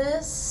not into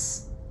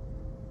this,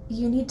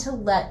 you need to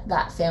let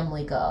that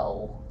family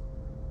go.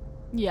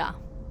 Yeah,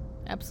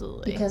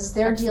 absolutely. Because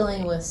they're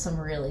dealing with some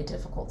really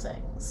difficult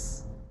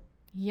things.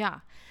 Yeah.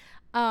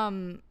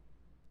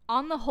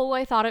 On the whole,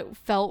 I thought it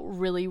felt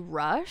really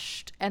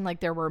rushed, and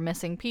there were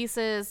missing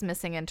pieces,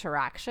 missing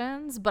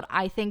interactions, but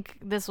I think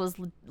this was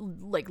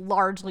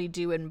largely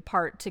due in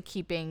part to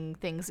keeping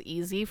things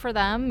easy for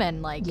them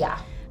and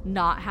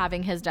not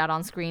having his dad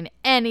on screen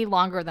any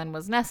longer than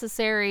was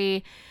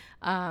necessary.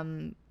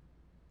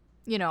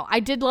 I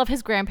did love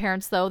his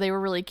grandparents, though. They were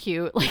really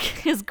cute.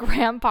 His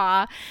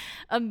grandpa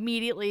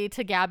immediately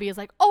to Gabby is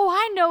oh,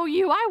 I know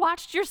you. I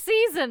watched your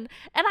season,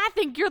 and I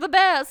think you're the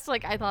best.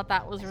 I thought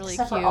that was really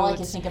cute. For all I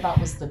could think about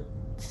was the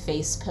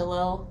face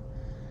pillow.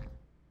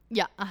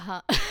 Yeah,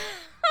 God,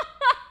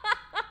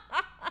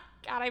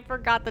 I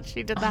forgot that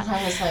she did that.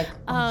 I was like,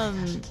 oh my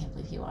gosh, I can't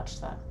believe you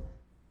watched that.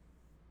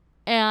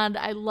 And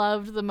I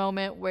loved the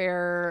moment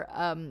where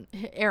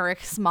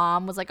Eric's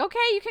mom was okay,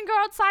 you can go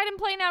outside and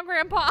play now,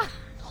 Grandpa.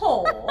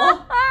 Oh,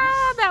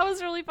 that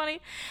was really funny.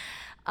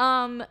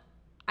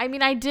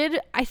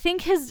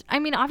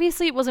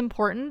 Obviously it was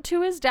important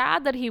to his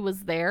dad that he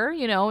was there,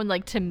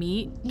 and to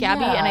meet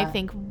Gabby. Yeah. And I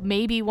think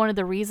maybe one of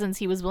the reasons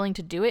he was willing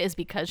to do it is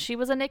because she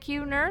was a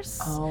NICU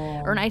nurse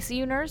or an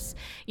ICU nurse,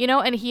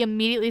 and he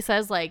immediately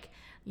says is it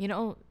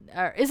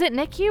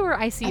NICU or ICU?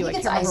 I think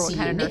it's can't remember ICU. what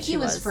kind of nurse she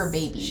was. Is for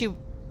babies.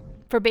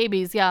 For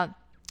babies, yeah.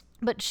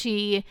 But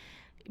he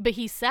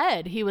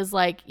said, he was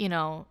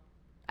ICU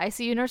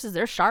nurses,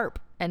 they're sharp.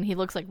 And he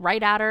looks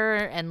right at her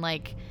and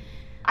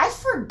I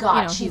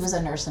forgot she was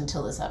a nurse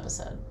until this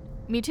episode.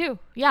 Me too.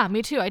 Yeah,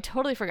 me too. I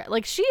totally forgot.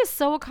 Like, she is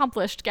so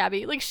accomplished,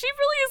 Gabby. Like, she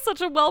really is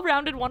such a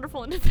well-rounded,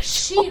 wonderful individual.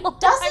 She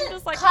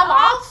doesn't come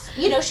off,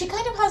 you know, she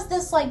kind of has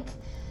this, like,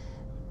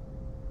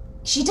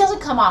 she doesn't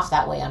come off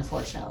that way,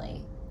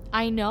 unfortunately.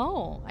 I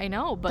know.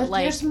 But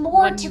like, there's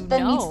more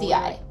than meets the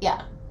eye.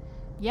 Yeah.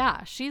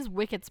 Yeah, she's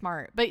wicked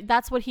smart. But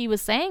that's what he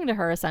was saying to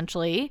her,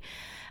 essentially.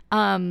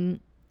 You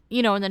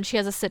know, and then she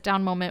has a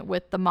sit-down moment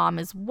with the mom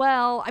as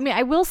well. I mean,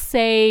 I will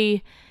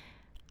say...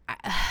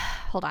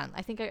 hold on.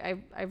 I think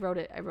I wrote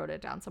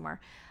it down somewhere.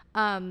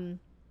 I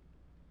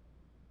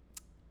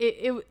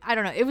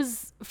don't know. It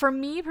was, for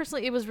me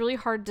personally, it was really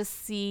hard to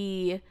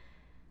see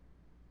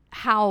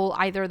how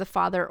either the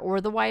father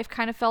or the wife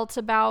kind of felt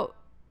about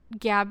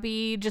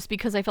Gabby, just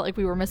because I felt like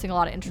we were missing a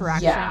lot of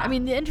interaction. Yeah. I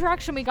mean, the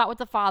interaction we got with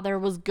the father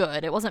was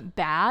good. It wasn't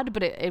bad,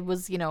 but it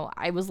was, you know,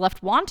 I was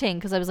left wanting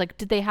because I was like,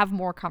 did they have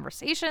more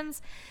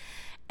conversations?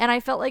 And I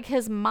felt like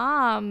his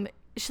mom,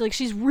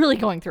 she's really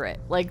going through it.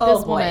 Like,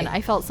 this woman,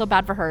 I felt so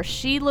bad for her.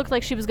 She looked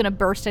like she was going to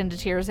burst into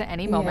tears at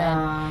any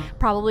moment,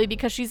 probably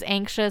because she's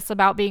anxious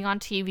about being on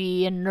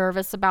TV and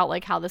nervous about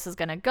like how this is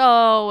going to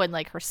go, and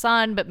like her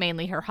son, but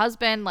mainly her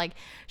husband. Like,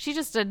 she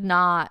just did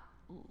not,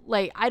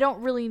 like, I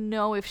don't really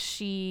know if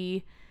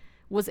she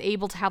was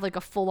able to have like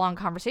a full-on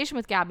conversation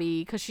with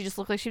Gabby, because she just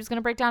looked like she was going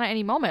to break down at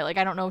any moment. Like,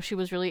 I don't know if she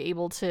was really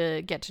able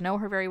to get to know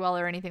her very well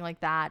or anything like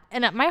that.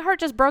 And my heart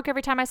just broke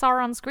every time I saw her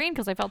on screen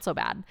because I felt so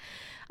bad.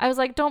 I was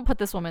like, don't put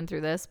this woman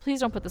through this. Please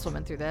don't put this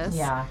woman through this.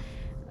 Yeah.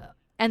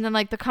 And then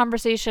like the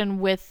conversation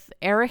with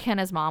Eric and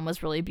his mom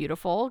was really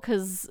beautiful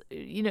because,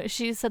 you know,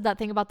 she said that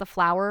thing about the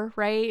flower,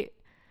 right?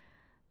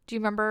 Do you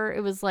remember?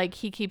 It was like,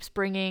 he keeps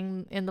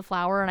bringing in the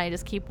flower and I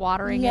just keep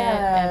watering it.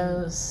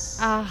 And,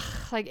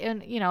 like,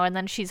 and you know, and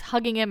then she's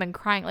hugging him and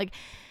crying. Like,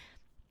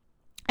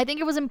 I think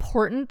it was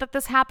important that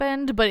this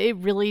happened, but it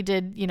really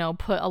did, you know,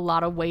 put a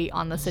lot of weight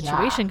on the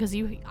situation because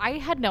I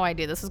had no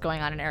idea this was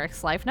going on in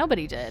Eric's life.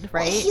 Nobody did,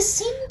 right? Well, he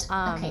seemed,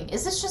 okay,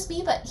 is this just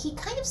me? But he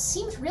kind of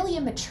seemed really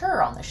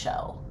immature on the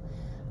show.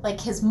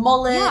 Like, his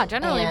mullet. Yeah,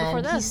 generally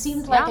before this. He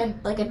seemed like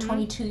a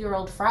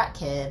 22-year-old frat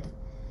kid.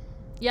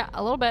 Yeah,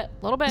 a little bit.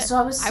 So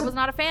I was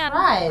not a fan.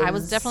 Surprised. I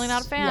was definitely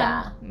not a fan.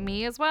 Yeah.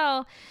 Me as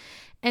well.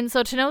 And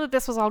so to know that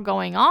this was all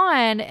going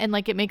on, and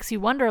like, it makes you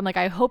wonder, I'm like,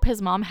 I hope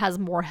his mom has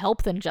more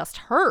help than just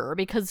her,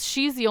 because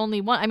she's the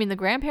only one. I mean, the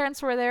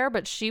grandparents were there,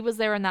 but she was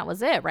there and that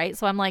was it, right?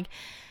 So I'm like,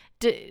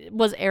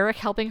 was Eric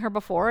helping her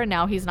before and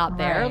now he's not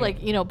there? Right.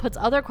 Like, you know, puts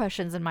other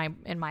questions in my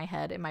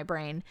head, in my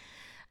brain.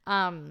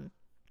 And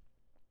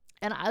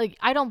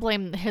I don't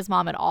blame his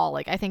mom at all.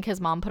 Like, I think his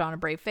mom put on a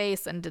brave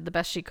face and did the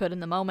best she could in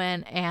the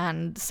moment.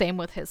 And same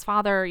with his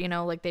father, you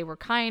know, like, they were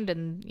kind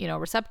and, you know,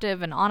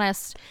 receptive and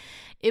honest.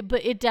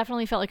 But it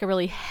definitely felt like a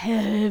really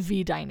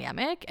heavy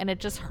dynamic, and it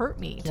just hurt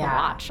me to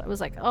watch. I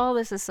was like, oh,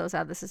 this is so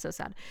sad. This is so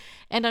sad.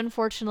 And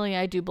unfortunately,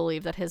 I do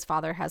believe that his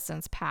father has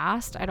since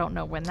passed. I don't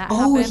know when that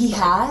happened. Oh, he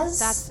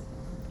has?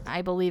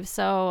 I believe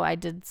so. I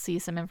did see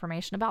some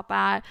information about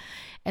that.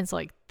 And so,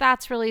 like,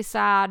 that's really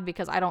sad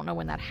because I don't know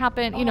when that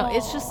happened. You know,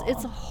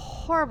 it's a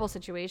horrible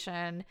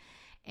situation.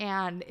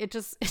 And it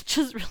just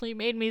really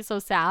made me so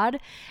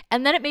sad.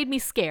 And then it made me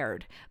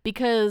scared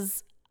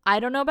because I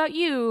don't know about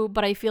you,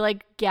 but I feel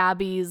like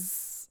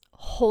Gabby's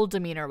whole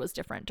demeanor was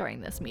different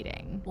during this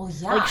meeting. Well,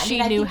 yeah. Like,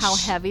 she knew how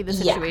heavy the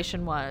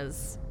situation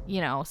was,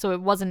 you know, so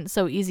it wasn't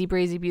so easy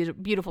breezy,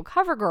 beautiful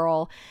cover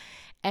girl.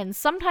 And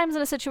sometimes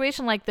in a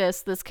situation like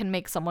this can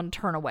make someone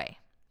turn away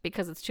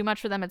because it's too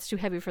much for them. It's too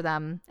heavy for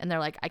them. And they're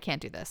like, I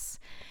can't do this.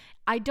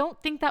 I don't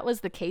think that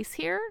was the case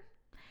here.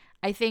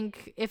 I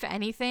think, if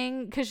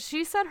anything, because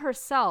she said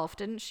herself,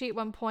 didn't she, at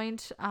one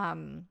point,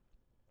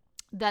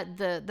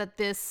 that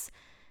this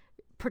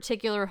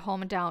particular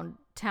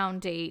hometown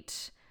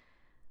date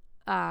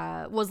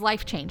was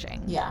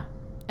life-changing. Yeah.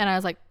 And I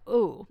was like,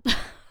 ooh,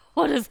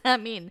 what does that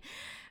mean?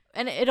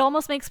 And it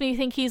almost makes me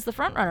think he's the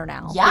front runner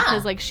now. Yeah.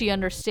 Because, like, she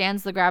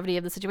understands the gravity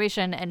of the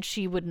situation and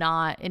she would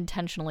not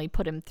intentionally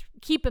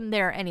keep him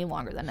there any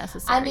longer than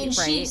necessary. I mean,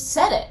 right? She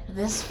said it.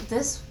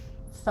 This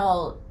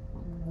felt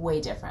way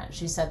different.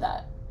 She said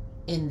that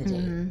in the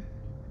date. Mm-hmm.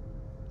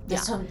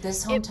 This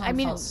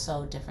hometown felt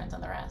so different than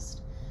the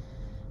rest.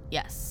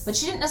 Yes. But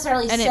she didn't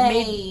necessarily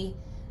say,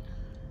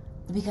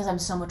 because I'm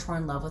so much more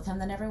in love with him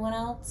than everyone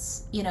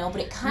else, you know,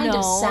 but it kind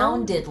of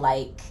sounded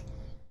like.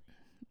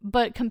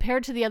 But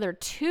compared to the other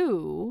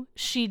two,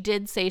 she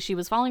did say she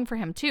was falling for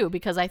him too,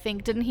 because I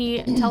think, didn't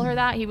he tell her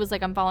that? He was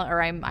like, I'm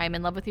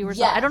in love with you or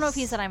something. I don't know if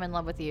he said I'm in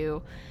love with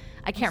you.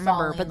 I can't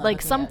remember, but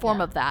like some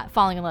form of that,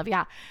 falling in love.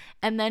 Yeah.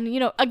 And then, you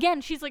know, again,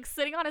 she's like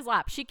sitting on his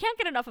lap. She can't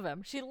get enough of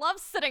him. She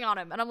loves sitting on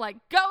him. And I'm like,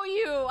 go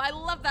you. I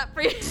love that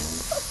for you.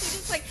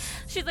 She's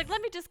like,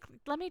 let me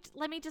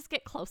just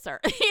get closer.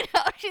 You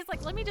know, she's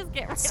like, let me just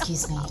get right.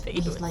 Excuse me.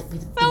 We've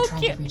been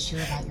trying to reach you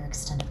about your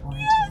extended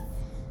warranty.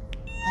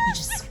 Let me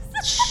just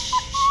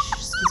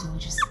excuse me,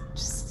 just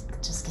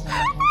get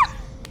out of here.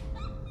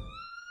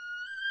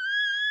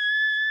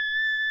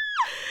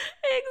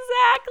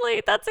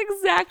 Exactly. That's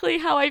exactly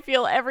how I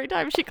feel every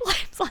time she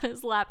climbs on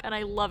his lap, and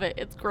I love it.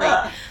 It's great.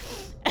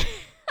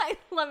 I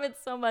love it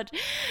so much.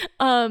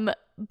 But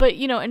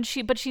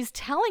she's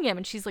telling him,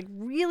 and she's like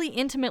really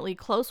intimately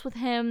close with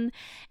him,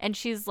 and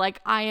she's like,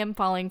 I am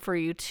falling for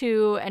you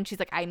too. And she's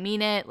like, I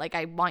mean it. Like,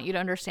 I want you to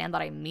understand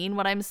that I mean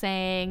what I'm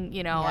saying,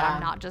 and I'm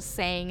not just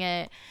saying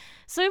it.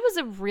 So it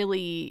was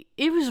really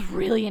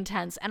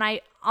intense. And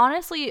I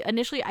honestly,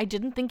 initially, I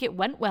didn't think it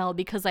went well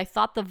because I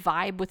thought the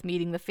vibe with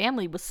meeting the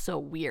family was so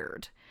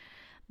weird.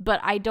 But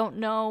I don't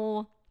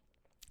know.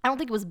 I don't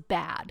think it was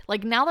bad.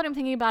 Like, now that I'm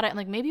thinking about it, I'm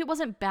like, maybe it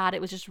wasn't bad.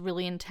 It was just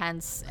really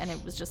intense, and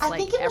it was just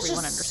like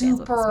everyone understands what this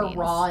means. Super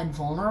raw and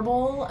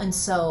vulnerable, and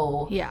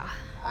so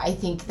I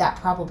think that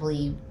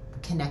probably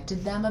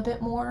connected them a bit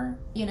more.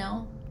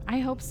 I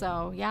hope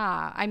so.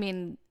 Yeah. I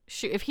mean,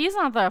 if he's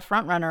not the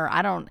front runner,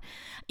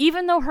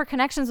 even though her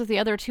connections with the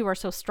other two are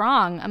so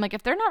strong, I'm like,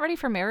 if they're not ready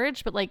for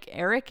marriage, but like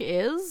Eric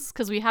is,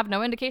 because we have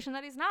no indication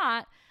that he's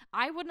not,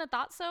 I wouldn't have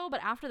thought so.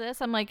 But after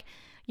this, I'm like,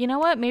 you know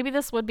what? Maybe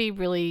this would be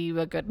really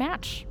a good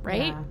match,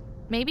 right? Yeah.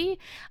 Maybe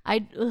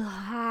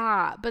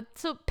but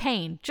so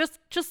pain, just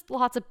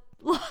lots of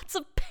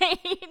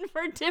pain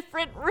for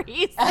different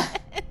reasons.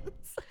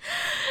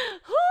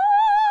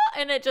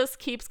 And it just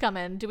keeps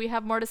coming. Do we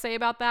have more to say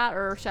about that,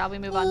 or shall we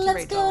move on to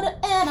Rachel? Let's go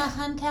to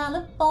Anaheim,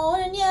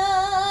 California.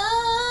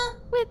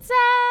 With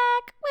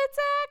Zach.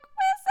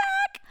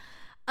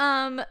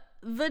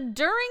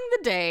 During the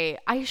day,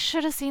 I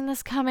should have seen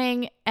this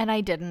coming, and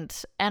I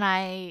didn't. And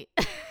I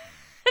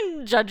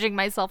judging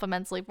myself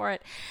immensely for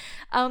it.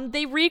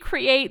 They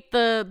recreate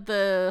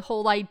the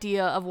whole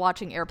idea of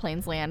watching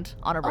airplanes land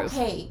on a roof.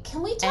 Okay,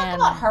 can we talk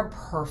about how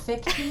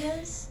perfect he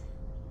is?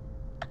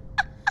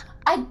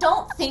 I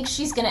don't think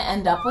she's going to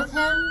end up with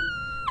him,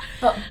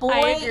 but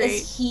boy,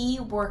 is he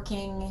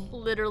working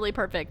literally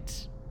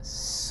perfect.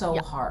 So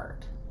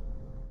hard.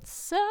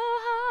 So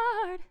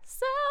hard.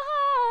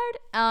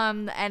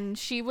 And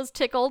she was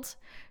tickled.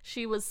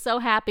 She was so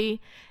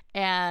happy,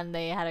 and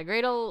they had a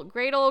great old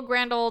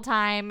grand old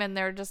time, and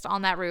they're just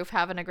on that roof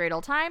having a great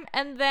old time.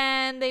 And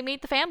then they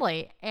meet the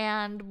family.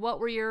 And what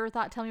were your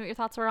thoughts? Tell me what your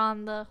thoughts were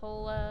on the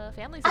whole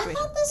family situation. I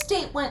thought this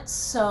date went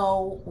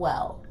so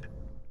well.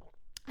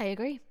 I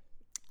agree.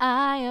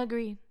 I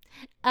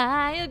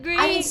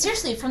mean,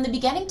 seriously, from the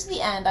beginning to the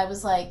end, I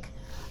was like,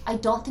 I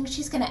don't think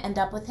she's going to end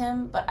up with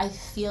him, but I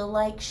feel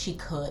like she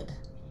could.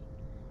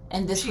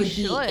 And this would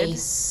be a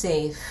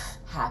safe,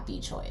 happy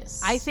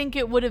choice. I think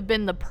it would have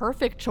been the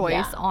perfect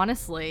choice,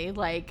 honestly.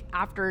 Like,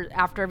 after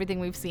everything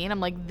we've seen, I'm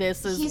like,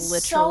 this is literally...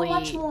 He's so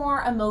much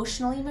more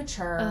emotionally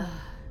mature.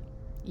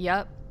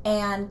 Yep.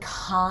 And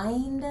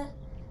kind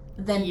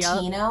than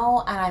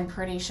Tino, and I'm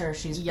pretty sure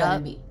she's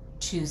going to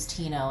choose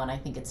Tino, and I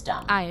think it's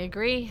dumb. I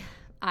agree.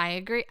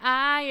 And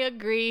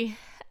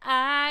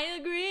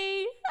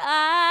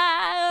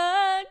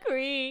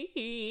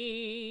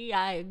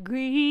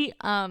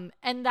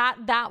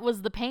that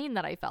was the pain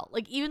that I felt.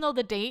 Like, even though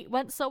the date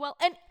went so well,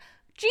 and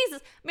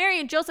Jesus, Mary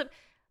and Joseph,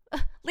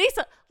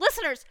 Lisa,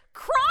 listeners,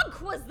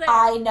 Kronk was there.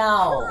 I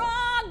know.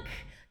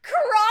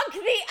 Kronk,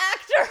 the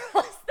actor,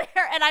 was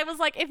there. And I was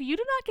like, if you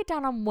do not get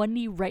down on one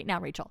knee right now,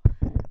 Rachel,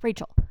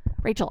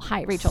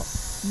 hi, Rachel,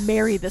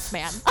 marry this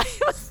man. I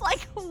was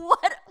like,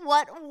 what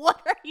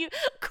are you?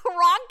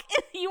 Kronk,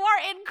 you are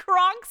in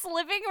Kronk's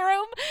living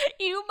room.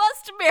 You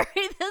must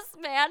marry this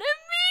man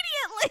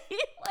immediately.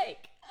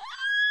 Like,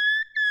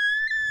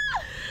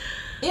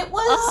 it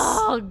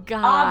was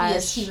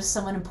obvious he was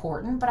someone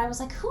important, but I was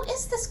like, who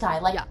is this guy?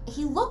 Like,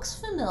 he looks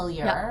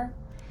familiar. Yeah.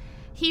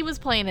 He was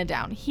playing it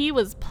down. He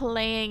was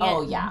playing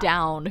it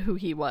down who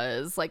he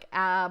was. Like,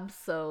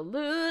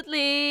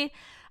 absolutely.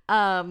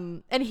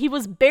 And he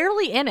was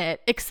barely in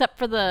it except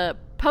for the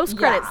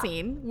post-credit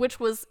scene, which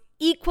was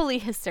equally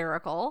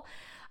hysterical.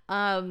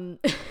 Hold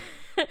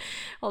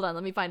on,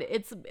 let me find it.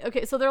 It's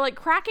okay. So they're like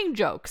cracking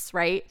jokes,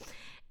 right?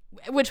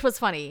 Which was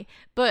funny.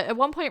 But at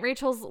one point,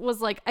 Rachel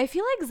was like, I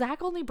feel like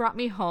Zach only brought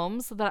me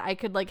home so that I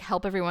could like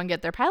help everyone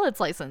get their pilot's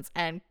license.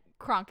 And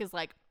Kronk is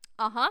like,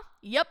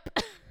 yep.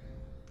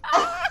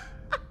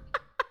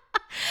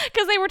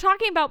 Because they were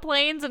talking about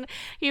planes, and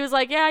he was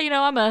like, yeah,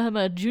 I'm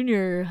a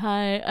junior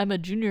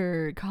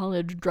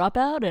college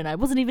dropout, and I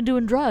wasn't even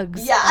doing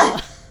drugs.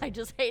 Yeah. I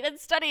just hated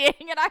studying.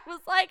 And I was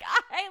like,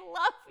 I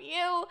love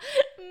you,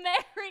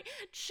 Mary.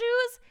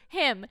 Choose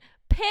him.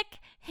 Pick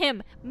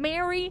him.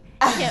 Marry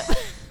him.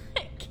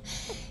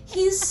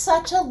 He's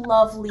such a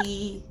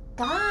lovely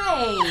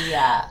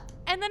guy.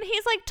 And then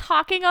he's like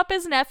talking up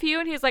his nephew,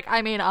 and he's like,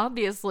 I mean,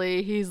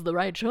 obviously he's the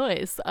right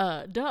choice.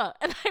 Duh.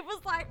 And I was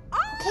like,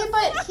 okay,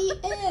 but he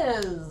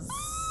is.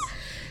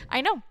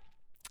 I know.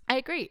 I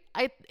agree.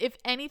 If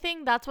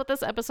anything, that's what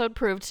this episode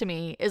proved to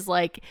me, is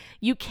like,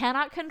 you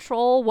cannot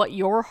control what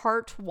your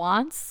heart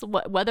wants,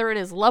 whether it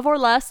is love or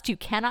lust. You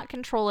cannot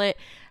control it.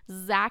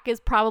 Zach is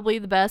probably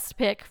the best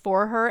pick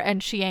for her,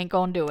 and she ain't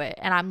gonna do it.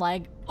 And I'm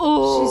like,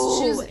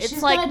 oh,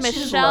 it's like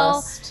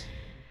Michelle.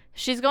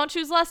 She's going to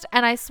choose lust,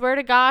 and I swear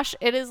to gosh,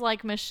 it is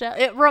like Michelle.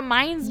 It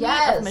reminds me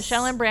of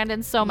Michelle and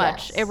Brandon so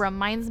much. It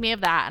reminds me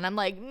of that, and I'm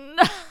like,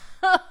 no.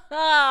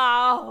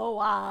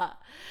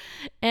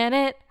 And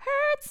it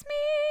hurts me.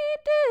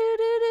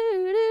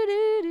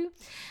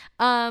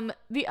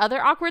 The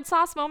other awkward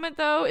sauce moment,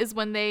 though, is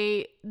when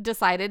they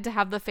decided to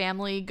have the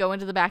family go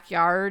into the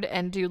backyard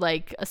and do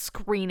like a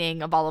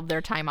screening of all of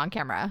their time on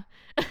camera.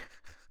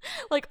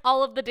 Like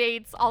all of the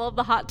dates, all of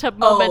the hot tub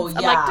moments.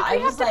 Oh, yeah. I'm like, did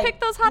we have to pick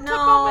those hot tub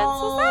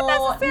moments? Was that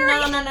necessary? No.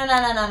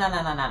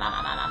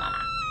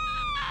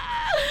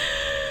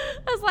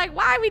 I was like,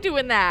 why are we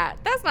doing that?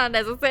 That's not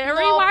necessary.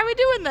 No. Why are we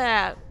doing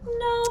that?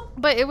 No.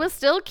 But it was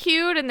still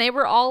cute, and they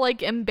were all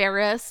like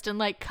embarrassed and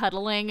like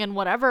cuddling and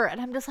whatever.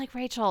 And I'm just like,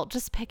 Rachel,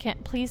 just pick him.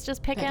 Please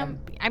just pick him.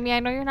 I mean, I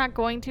know you're not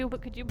going to,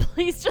 but could you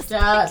please just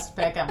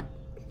pick him?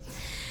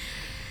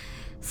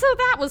 So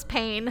that was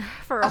pain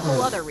for a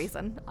whole other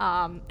reason.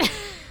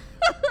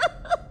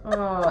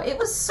 Oh, it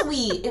was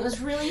sweet. It was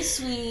really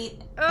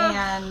sweet,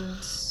 and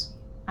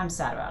I'm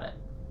sad about it.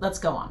 Let's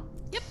go on.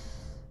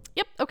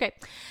 Yep. Okay.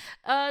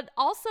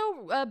 Also,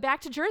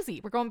 back to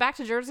Jersey. We're going back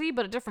to Jersey,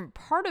 but a different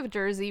part of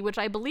Jersey, which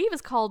I believe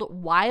is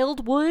called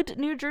Wildwood,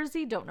 New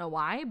Jersey. Don't know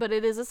why, but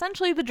it is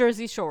essentially the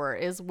Jersey Shore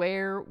is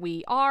where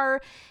we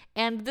are.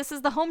 And this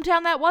is the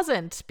hometown that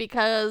wasn't,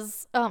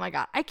 because, oh my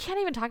God, I can't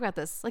even talk about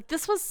this. Like,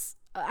 this was,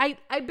 I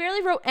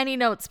barely wrote any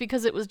notes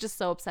because it was just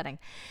so upsetting.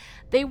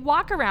 They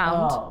walk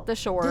around the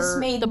shore,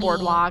 the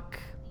boardwalk.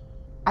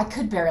 I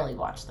could barely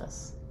watch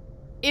this.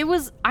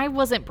 I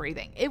wasn't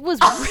breathing. It was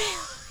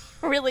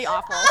really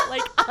awful.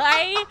 Like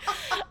I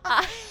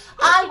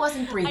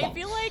wasn't breathing. I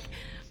feel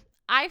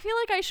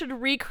like I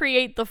should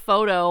recreate the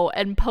photo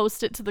and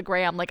post it to the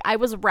gram. Like, I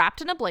was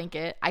wrapped in a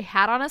blanket. I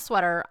had on a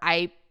sweater.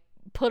 I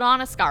put on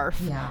a scarf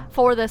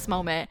for this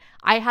moment.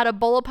 I had a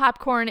bowl of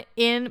popcorn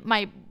in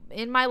my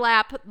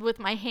lap with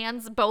my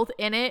hands both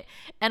in it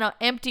and an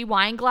empty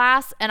wine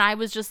glass, and I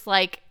was just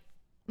like,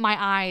 my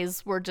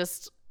eyes were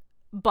just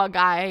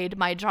bug-eyed.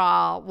 My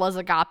jaw was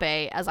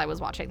agape as I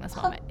was watching this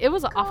moment. It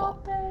was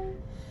awful.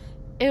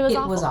 It was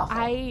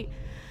awful.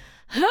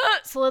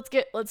 So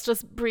let's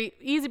just breathe,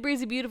 easy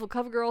breezy, beautiful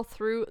cover girl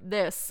through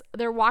this.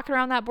 They're walking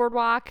around that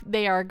boardwalk.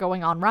 They are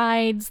going on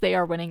rides. They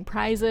are winning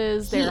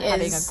prizes. They're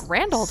having a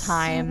grand old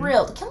time.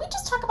 Thrilled. Can we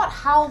just talk about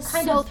how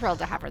thrilled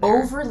to have her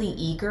there. Overly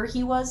eager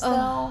he was,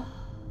 though?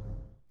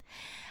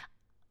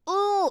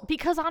 Oh,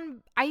 because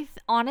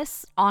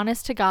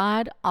honest to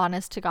God,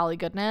 honest to golly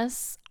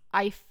goodness,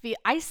 I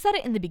said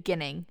it in the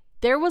beginning.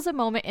 There was a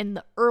moment in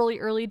the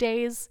early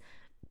days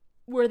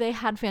where they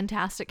had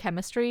fantastic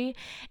chemistry,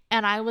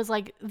 and I was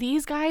like,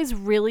 these guys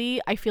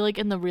really, I feel like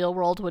in the real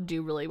world would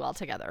do really well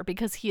together,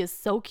 because he is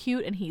so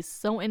cute and he's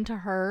so into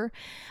her,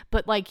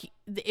 but like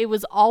it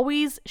was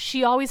always,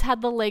 she always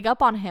had the leg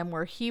up on him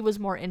where he was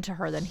more into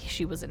her than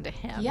she was into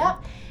him.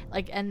 Yep.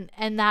 Like, and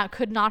that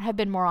could not have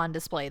been more on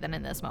display than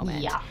in this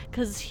moment. Yeah.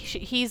 Because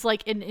he's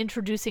like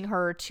introducing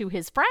her to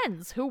his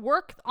friends who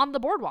work on the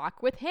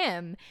boardwalk with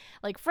him,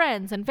 like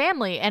friends and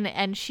family,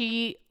 and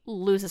she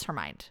loses her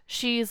mind.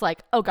 She's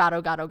like, oh God,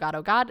 oh God, oh God,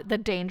 oh God. The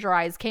danger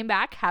eyes came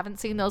back.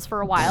 Haven't seen those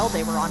for a while.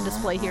 They were on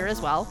display here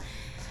as well.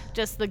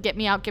 Just the get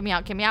me out, get me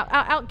out, get me out,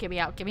 out, get me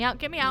out, get me out,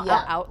 get me out,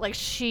 out. Like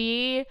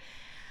she,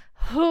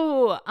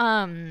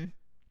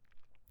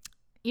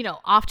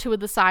 off to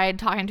the side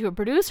talking to a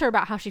producer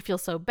about how she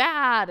feels so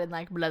bad and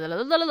like blah, blah,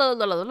 blah, blah, blah,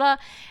 blah, blah.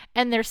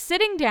 And they're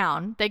sitting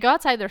down. They go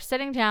outside, they're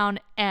sitting down,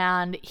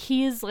 and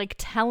he's like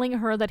telling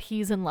her that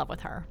he's in love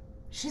with her.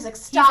 She's like,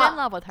 stop. He's in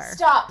love with her.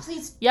 Stop,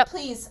 please.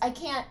 Please, I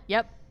can't.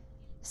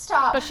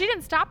 Stop. But she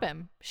didn't stop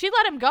him. She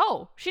let him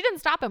go. She didn't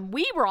stop him.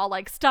 We were all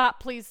like,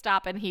 stop, please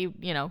stop. And he,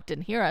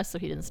 didn't hear us, so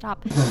he didn't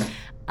stop.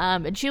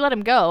 And she let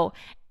him go.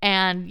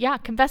 And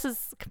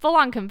full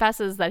on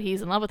confesses that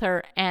he's in love with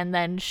her. And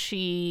then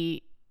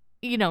she,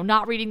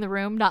 not reading the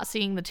room, not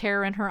seeing the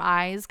terror in her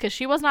eyes, because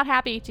she was not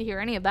happy to hear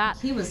any of that.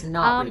 He was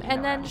not reading and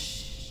the then room.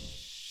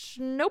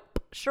 Nope,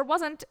 sure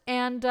wasn't.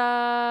 And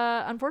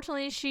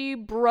unfortunately, she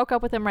broke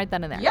up with him right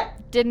then and there.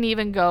 Yep. Didn't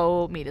even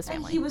go meet his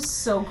family. And he was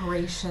so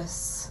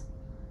gracious.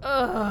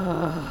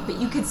 But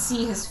you could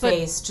see his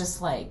face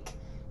just like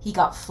he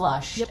got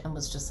flushed and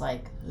was just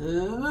like,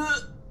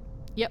 ugh.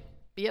 Yep.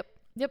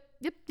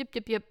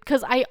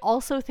 Because I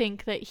also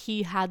think that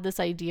he had this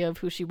idea of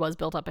who she was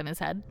built up in his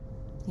head.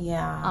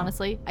 Yeah.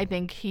 Honestly, I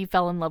think he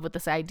fell in love with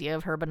this idea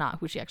of her, but not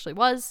who she actually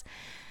was.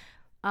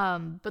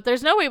 But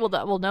there's no way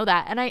we'll know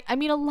that. And I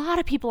mean, a lot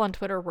of people on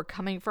Twitter were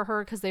coming for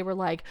her because they were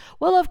like,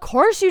 well, of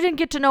course you didn't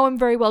get to know him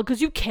very well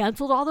because you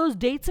canceled all those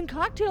dates and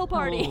cocktail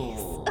parties.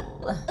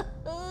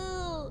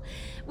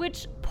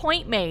 Which,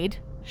 point made.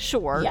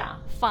 Sure. Yeah.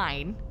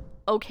 Fine.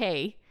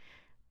 Okay.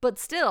 But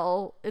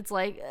still, it's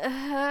like,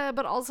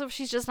 but also if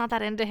she's just not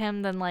that into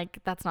him, then like,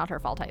 that's not her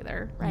fault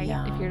either, right?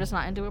 Yeah. If you're just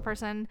not into a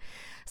person,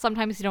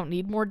 sometimes you don't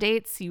need more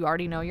dates. You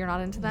already know you're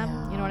not into them.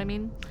 Yeah. You know what I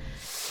mean?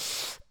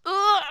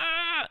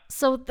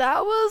 So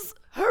that was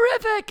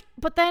horrific.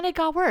 But then it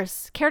got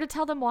worse. Care to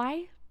tell them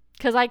why?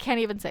 Because I can't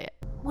even say it.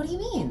 What do you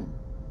mean?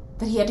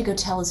 That he had to go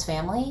tell his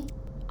family?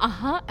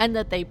 And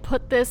that they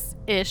put this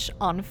ish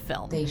on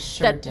film. They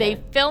sure did. That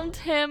they filmed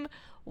him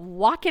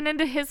walking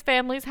into his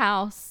family's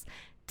house,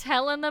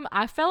 telling them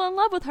I fell in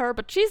love with her,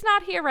 but she's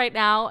not here right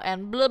now,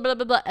 and blah, blah,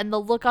 blah, blah. And the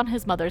look on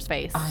his mother's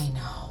face. I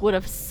know. Would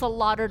have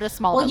slaughtered a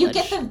small village. You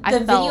get the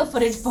video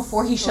footage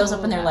before he shows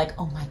up, and they're like,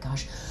 oh my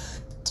gosh,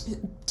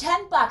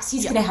 $10,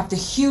 he's going to have the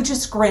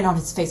hugest grin on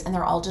his face. And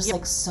they're all just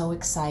like so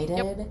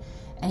excited.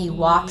 And he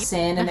walks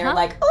in, and they're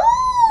like,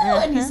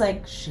 oh, and he's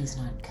like, she's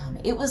not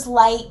coming. It was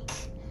like...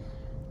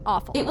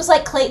 awful. It was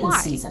like Clayton's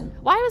season.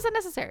 Why was it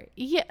necessary?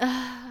 Yeah.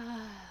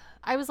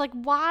 I was like,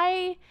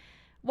 why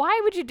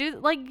would you do,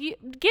 like, give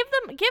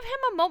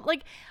him a moment.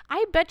 Like,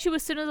 I bet you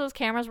as soon as those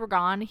cameras were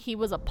gone, he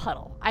was a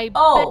puddle. I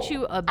bet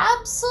you a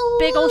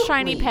big old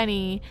shiny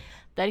penny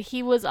that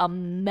he was a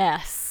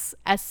mess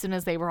as soon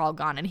as they were all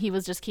gone, and he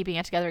was just keeping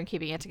it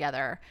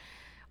together.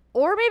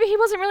 Or maybe he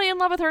wasn't really in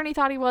love with her and he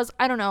thought he was.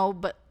 I don't know,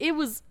 but it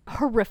was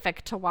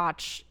horrific to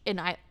watch,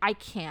 and I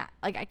can't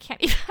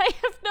even, I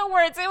have no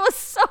words. It was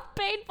so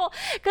painful,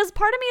 because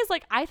part of me is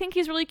like, I think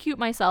he's really cute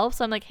myself,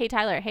 so I'm like, hey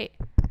Tyler,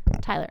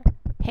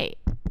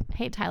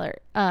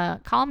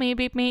 call me,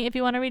 beep me if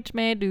you want to reach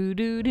me.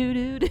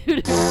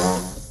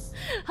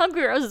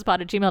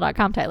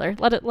 hungryrosespod@gmail.com. Tyler,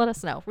 let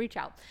us know. Reach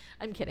out.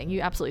 I'm kidding.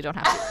 You absolutely don't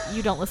have to.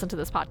 You don't listen to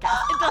this podcast.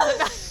 It doesn't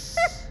matter.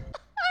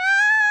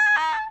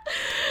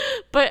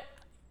 But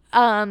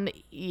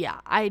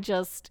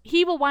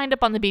he will wind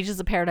up on the beaches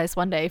of paradise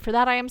one day. For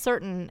that I am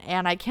certain,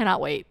 and I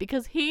cannot wait,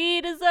 because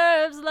he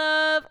deserves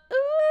love.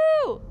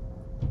 Ooh.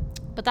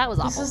 But that was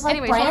awful. This is like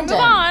anyway, Brandon. So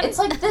move on. It's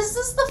like, this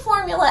is the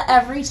formula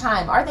every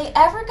time. Are they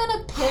ever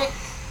gonna pick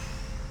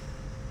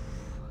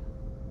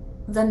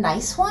the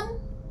nice one?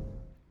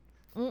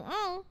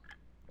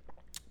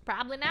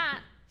 Probably not.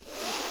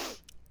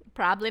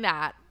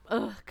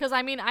 Because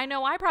I mean, I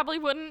know I probably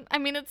wouldn't. I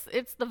mean,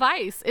 it's the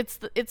vice.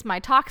 It's my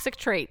toxic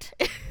trait.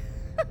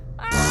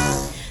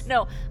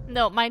 No,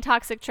 my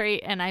toxic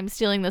trait, and I'm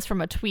stealing this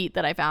from a tweet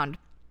that I found,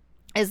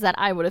 is that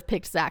I would have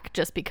picked Zach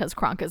just because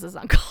Kronk is his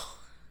uncle.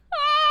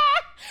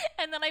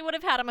 And then I would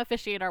have had him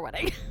officiate our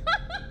wedding.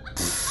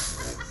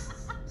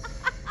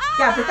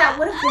 Yeah, but that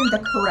would have been the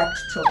correct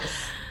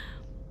choice.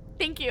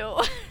 Thank you.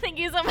 Thank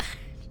you so much.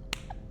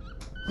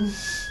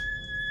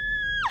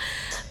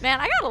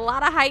 Man, I got a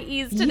lot of high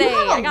E's today.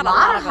 I got a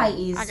lot of high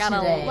E's today. I got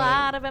a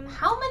lot of them.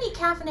 How many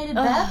caffeinated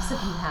bevs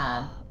have you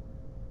had?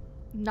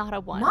 Not a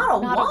one. Not a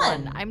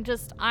one.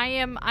 I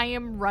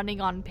am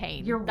running on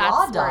pain. You're That's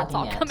raw where it's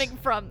all dogging it. coming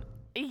from.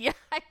 Yeah,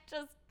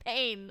 just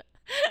pain.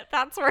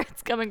 That's where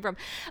it's coming from.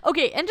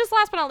 Okay, and just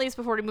last but not least,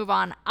 before we move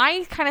on,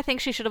 I kind of think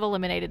she should have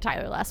eliminated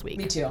Tyler last week.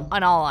 Me too.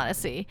 In all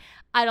honesty,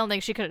 I don't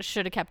think she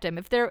should have kept him.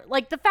 If they're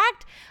like the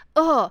fact,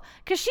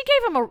 because she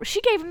gave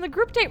him the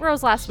group date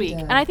rose last week,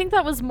 and I think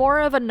that was more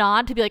of a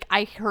nod to be like,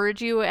 I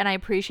heard you and I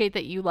appreciate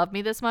that you love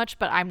me this much,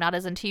 but I'm not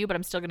as into you, but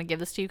I'm still gonna give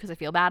this to you because I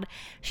feel bad.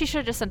 She should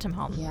have just sent him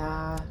home.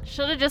 Yeah,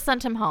 should have just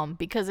sent him home,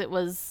 because it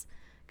was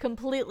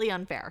completely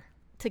unfair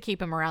to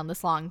keep him around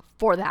this long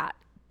for that.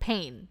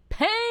 Pain.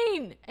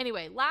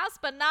 Anyway, last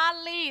but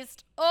not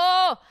least,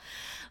 I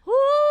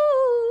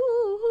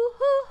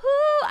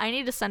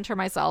need to center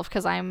myself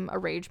because I'm a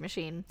rage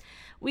machine.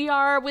 We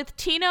are with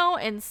Tino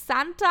in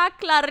Santa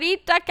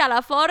Clarita,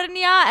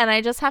 California, and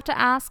I just have to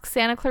ask,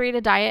 Santa Clarita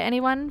Diet,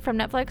 anyone from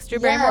Netflix? Drew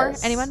Barrymore?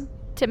 Anyone?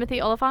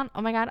 Timothy Oliphant?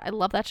 Oh my god, I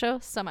love that show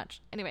so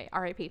much. Anyway,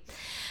 R.I.P.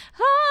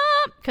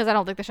 Because I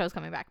don't think the show's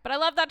coming back, but I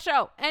love that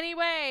show.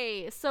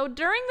 Anyway, so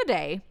during the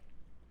day,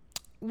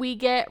 we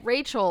get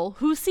Rachel,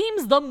 who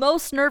seems the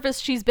most nervous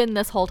she's been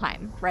this whole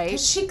time, right?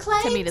 She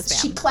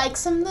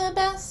likes him the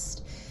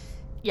best.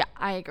 Yeah,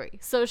 I agree.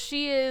 So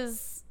she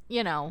is,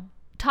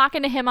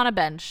 talking to him on a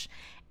bench.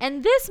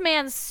 And this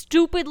man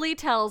stupidly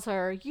tells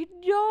her, you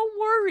don't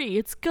worry.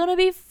 It's going to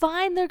be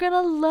fine. They're going to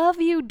love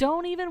you.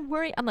 Don't even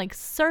worry. I'm like,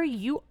 sir,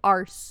 you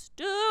are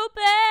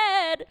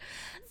stupid.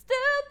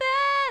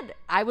 Stupid.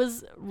 I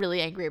was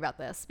really angry about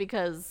this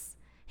because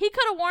he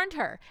could have warned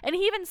her. And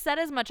he even said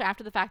as much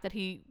after the fact that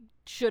he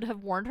should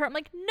have warned her. I'm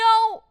like,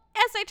 no,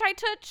 SHI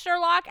Toots,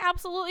 Sherlock,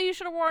 absolutely, you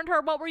should have warned her.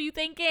 What were you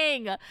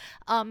thinking?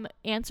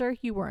 Answer,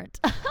 you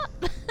weren't.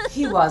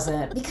 He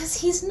wasn't, because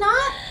he's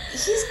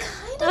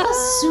kind of a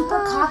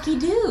super cocky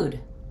dude.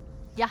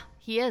 Yeah,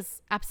 he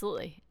is.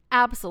 Absolutely.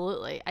 I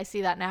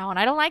see that now, and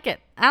I don't like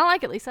it.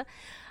 Lisa.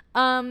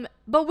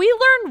 But we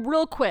learned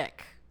real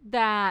quick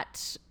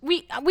that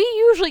we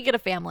usually get a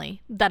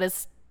family that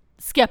is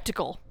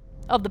skeptical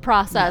of the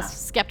process,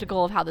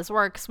 skeptical of how this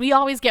works. We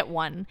always get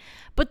one.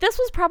 But this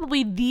was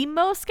probably the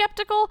most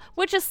skeptical,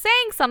 which is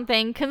saying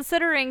something,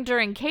 considering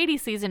during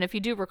Katie's season, if you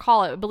do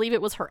recall it, I believe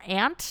it was her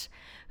aunt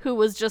who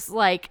was just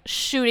like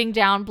shooting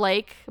down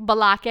Blake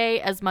Balake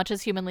as much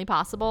as humanly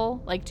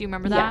possible. Like, do you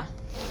remember that? Yeah.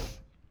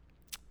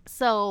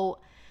 So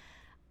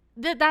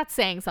that's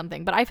saying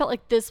something, but I felt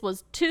like this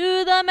was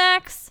to the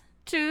max.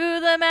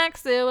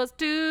 It was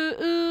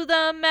to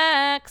the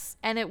max.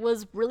 And it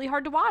was really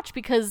hard to watch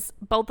because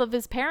both of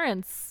his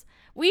parents,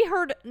 we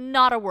heard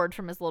not a word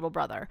from his little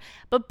brother,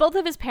 but both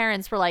of his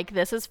parents were like,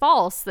 this is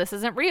false. This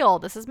isn't real.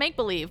 This is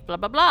make-believe, blah,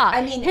 blah, blah.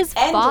 I mean,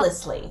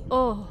 endlessly.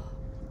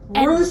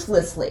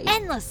 Ruthlessly.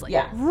 Endlessly.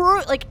 Yeah.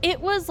 Like,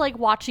 it was like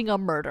watching a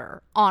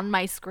murder on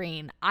my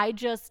screen.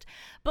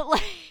 But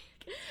like,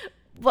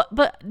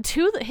 but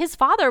his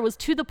father was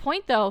to the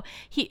point, though.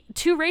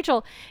 To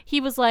Rachel,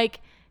 he was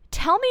like,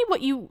 tell me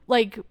what you,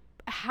 like,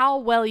 how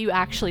well you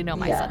actually know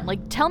my son. Like,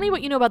 tell me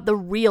what you know about the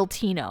real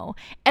Tino.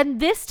 And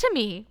this, to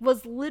me,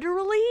 was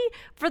literally,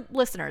 for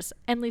listeners,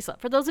 and Lisa,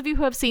 for those of you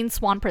who have seen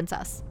Swan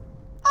Princess,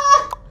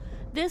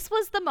 this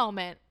was the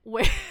moment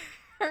where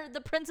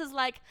the prince is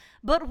like,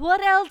 but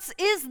what else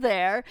is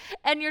there?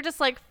 And you're just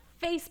like,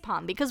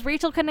 facepalm, because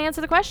Rachel couldn't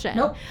answer the question.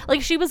 Nope.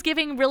 Like, she was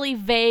giving really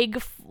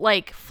vague,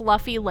 like,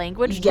 fluffy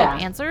language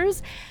type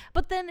answers.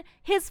 But then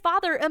his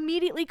father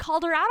immediately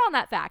called her out on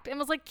that fact and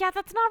was like, yeah,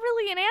 that's not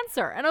really an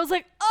answer. And I was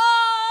like,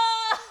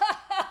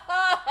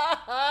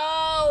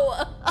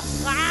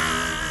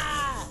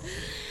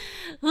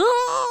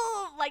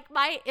 oh, like,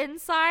 my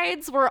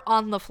insides were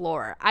on the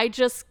floor. I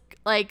just,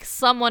 like,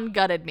 someone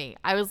gutted me.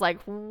 I was like,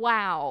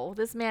 wow,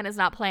 this man is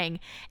not playing.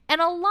 And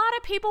a lot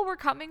of people were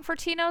coming for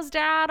Tino's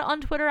dad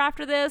on Twitter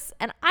after this.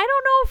 And I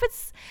don't know if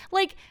it's,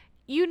 like,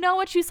 you know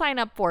what you sign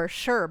up for,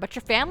 sure, but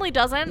your family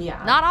doesn't.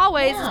 Yeah. Not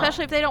always,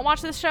 especially if they don't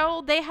watch this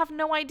show. They have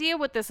no idea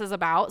what this is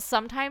about.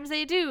 Sometimes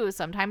they do.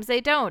 Sometimes they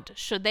don't.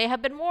 Should they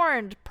have been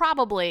warned?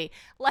 Probably.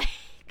 Like,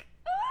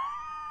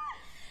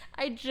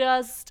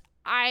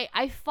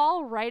 I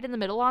fall right in the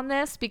middle on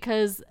this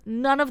because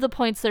none of the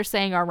points they're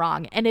saying are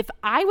wrong. And if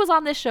I was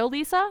on this show,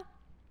 Lisa,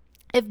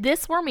 if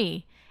this were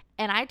me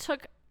and I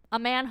took a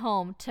man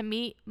home to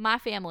meet my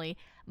family,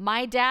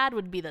 my dad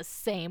would be the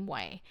same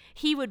way.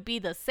 He would be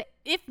the same,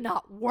 if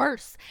not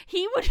worse.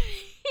 He would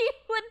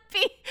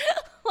be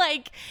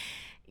like,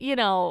 you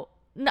know,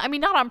 I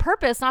mean, not on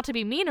purpose, not to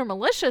be mean or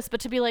malicious, but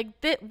to be like,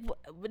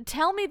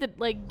 tell me the,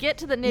 like, get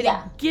to the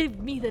give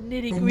me the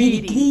nitty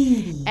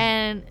gritty.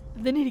 And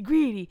the nitty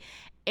gritty.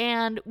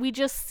 And we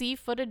just see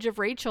footage of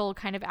Rachel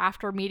kind of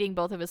after meeting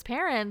both of his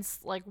parents,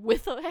 like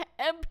with an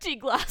empty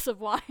glass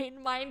of wine,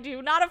 mind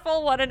you, not a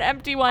full one, an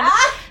empty one,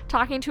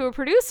 talking to a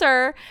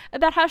producer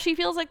about how she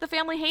feels like the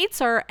family hates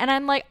her. And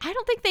I'm like, I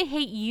don't think they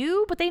hate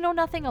you, but they know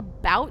nothing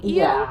about you.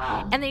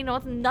 Yeah. And they know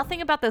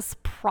nothing about this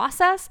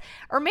process.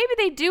 Or maybe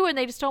they do and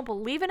they just don't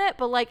believe in it,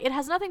 but like it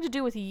has nothing to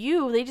do with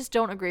you. They just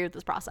don't agree with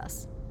this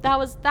process. That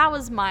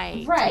was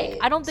my take.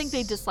 I don't think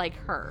they dislike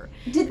her.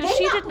 Because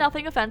she did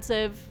nothing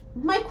offensive.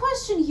 My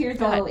question here,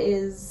 though,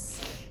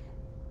 is,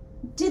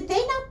 did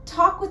they not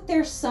talk with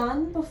their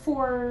son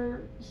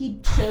before he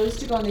chose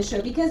to go on the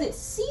show? Because it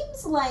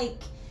seems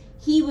like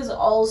he was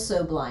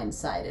also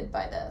blindsided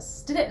by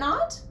this. Did it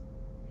not?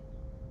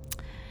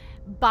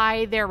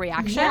 By their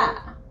reaction?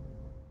 Yeah.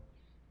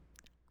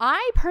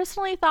 I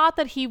personally thought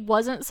that he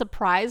wasn't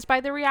surprised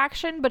by the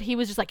reaction, but he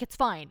was just like, it's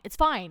fine,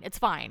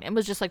 and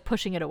was just like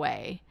pushing it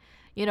away.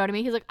 You know what I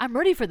mean? He's like, I'm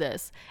ready for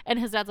this. And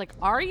his dad's like,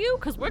 are you?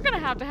 Because we're going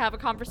to have a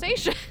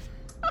conversation.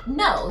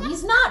 No,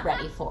 he's not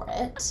ready for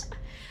it.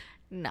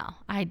 No,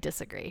 I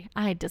disagree.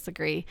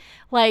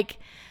 Like,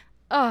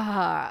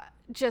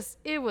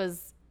 it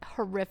was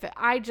horrific.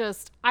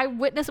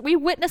 We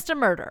witnessed a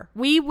murder.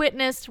 We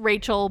witnessed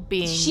Rachel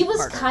being She was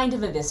murdered. kind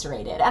of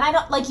eviscerated. And I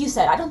don't, like you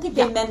said, I don't think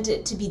they meant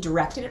it to be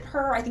directed at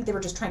her. I think they were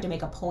just trying to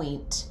make a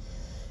point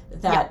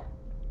that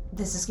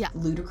this is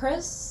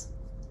ludicrous.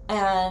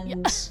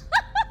 And...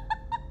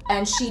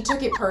 And she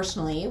took it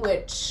personally,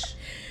 which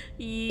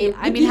it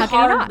would be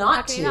hard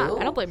not to.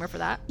 I don't blame her for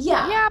that.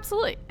 Yeah. Yeah,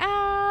 absolutely.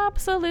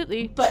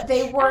 Absolutely. But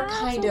they were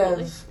kind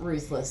of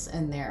ruthless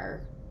in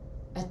their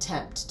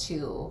attempt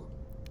to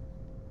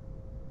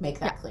make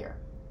that clear.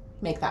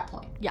 Make that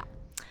point. Yeah.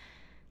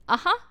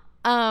 Uh-huh.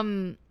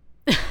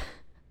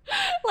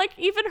 Like,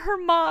 even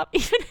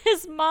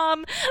his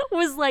mom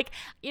was like,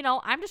 you know,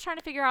 I'm just trying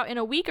to figure out in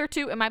a week or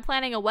two, am I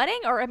planning a wedding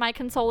or am I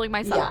consoling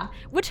my son? Yeah.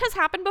 Which has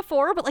happened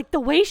before, but like the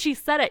way she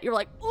said it, you're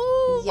like,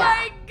 oh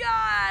my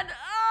God.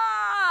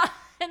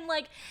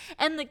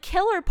 And the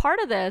killer part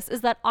of this is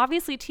that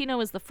obviously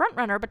Tino is the front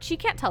runner, but she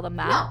can't tell them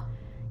that. No.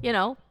 You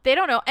know, they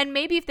don't know. And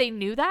maybe if they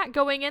knew that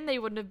going in, they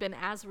wouldn't have been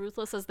as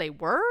ruthless as they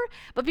were.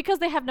 But because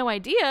they have no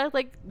idea,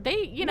 like,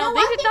 they did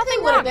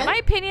nothing wrong. In my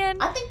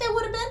opinion. I think they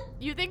would have been.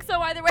 You think so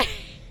either way?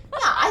 Yeah,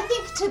 I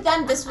think to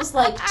them this was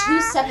like two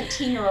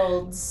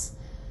 17-year-olds,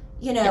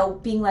 you know,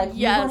 being like,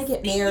 we want to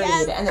get married.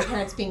 Yes. And the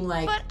parents being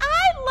like, but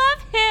I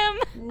love him.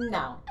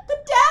 No.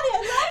 But Daddy, I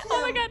love him.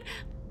 Oh my God.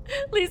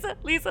 Lisa.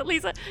 You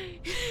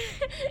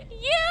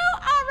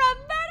are a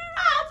murderer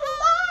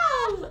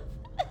of love.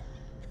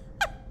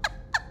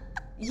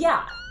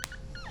 Yeah.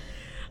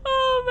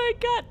 Oh my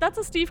God. That's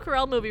a Steve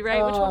Carell movie,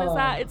 right? Which one is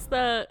that? It's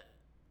the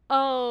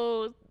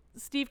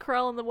Steve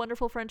Carell and the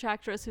wonderful French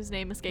actress whose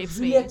name escapes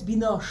me. Juliette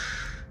Binoche.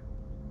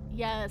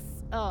 Yes.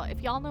 Oh,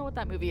 if y'all know what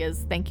that movie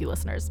is, thank you,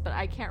 listeners. But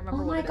I can't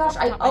remember what it is. Oh my gosh,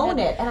 I own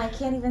it, and I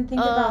can't even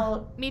think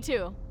about. Me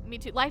too.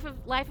 Life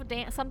of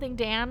Dan. Something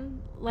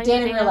Dan.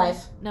 Dan in Real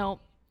Life. No.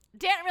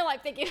 Dan in Real Life.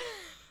 Thank you.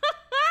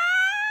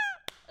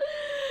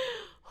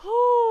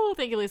 Oh,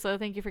 thank you, Lisa.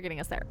 Thank you for getting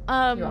us there.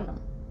 You're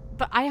welcome.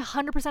 but I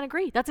 100%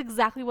 agree. That's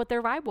exactly what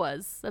their vibe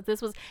was. That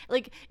this was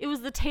like, it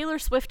was the Taylor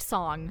Swift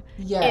song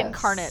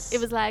incarnate. It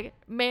was like,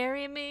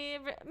 marry me,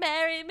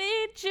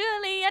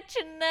 Juliet,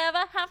 you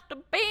never have to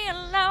be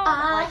alone.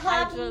 I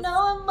have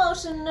no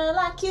emotion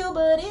like you,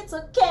 but it's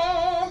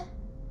okay.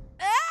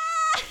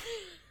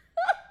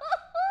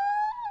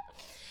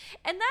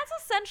 And that's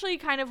essentially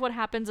kind of what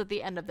happens at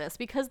the end of this,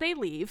 because they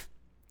leave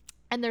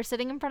and they're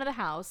sitting in front of the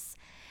house,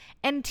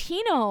 and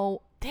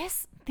Tino,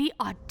 the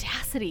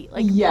audacity,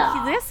 like,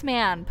 this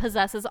man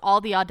possesses all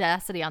the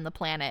audacity on the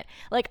planet.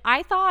 Like,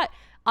 I thought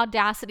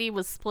audacity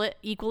was split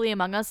equally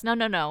among us.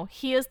 No.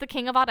 He is the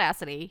king of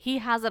audacity. He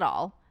has it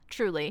all,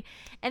 truly.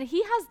 And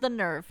he has the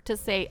nerve to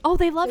say, oh,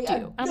 they loved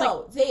you. And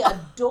they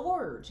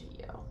adored you.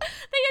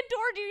 They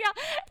adored you, yeah.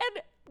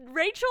 And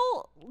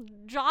Rachel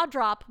jaw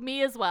dropped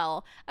me as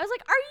well. I was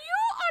like, are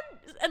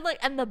you on?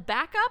 And the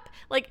backup,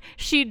 like,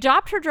 she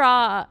dropped her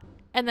jaw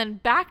and then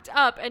backed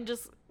up and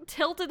just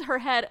tilted her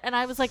head, and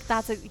I was like,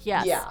 that's a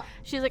yes. Yeah.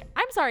 She's like,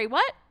 I'm sorry,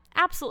 what?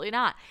 Absolutely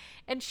not.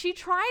 And she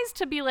tries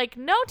to be like,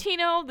 no,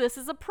 Tino, this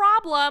is a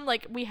problem.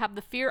 Like, we have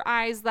the fear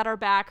eyes that are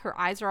back. Her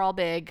eyes are all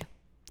big.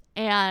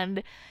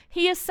 And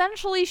he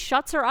essentially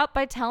shuts her up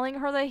by telling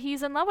her that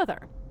he's in love with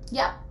her.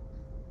 Yeah.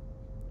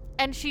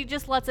 And she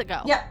just lets it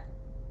go. Yeah.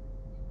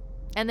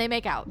 And they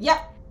make out.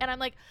 Yeah. And I'm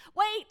like,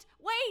 wait,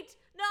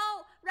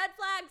 no, red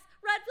flags,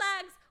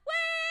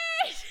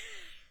 wait.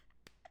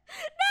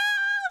 No,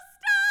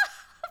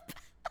 stop.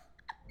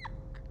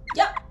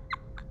 Yep.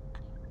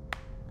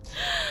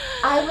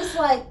 I was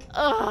like,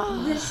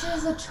 this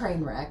is a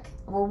train wreck.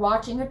 We're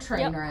watching a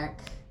train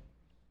wreck.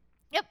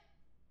 Yep.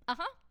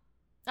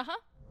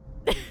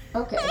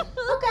 Okay.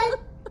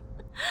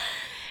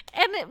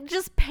 And it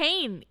just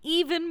pain,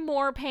 even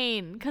more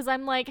pain, because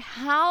I'm like,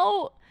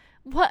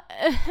 what?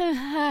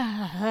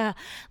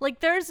 Like,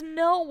 there's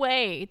no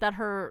way that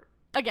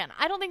again,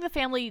 I don't think the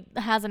family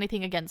has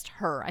anything against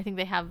her. I think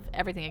they have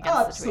everything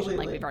against the situation,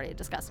 like we've already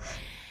discussed.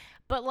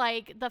 But,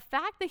 like, the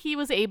fact that he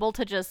was able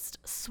to just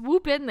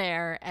swoop in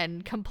there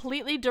and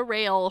completely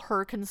derail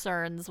her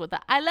concerns with the,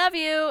 I love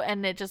you,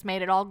 and it just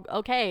made it all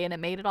okay, and it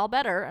made it all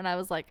better. And I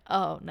was like,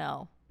 oh,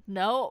 no.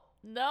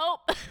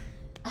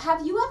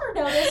 Have you ever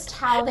noticed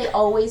how they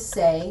always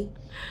say,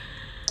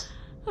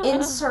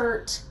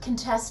 insert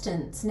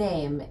contestant's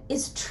name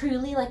is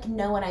truly like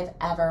no one I've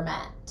ever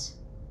met?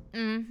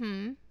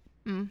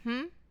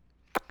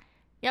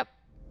 Yep.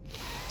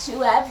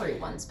 To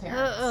everyone's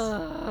parents.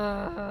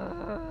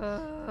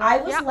 I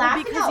was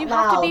laughing because out you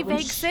loud have to be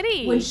Vague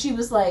City. When she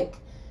was like,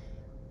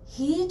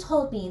 he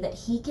told me that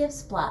he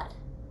gives blood.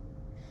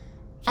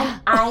 Yeah.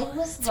 And I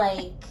was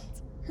like,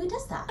 who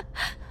does that?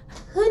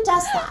 Who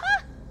does that?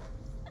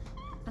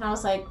 And I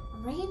was like,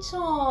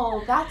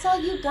 Rachel, that's all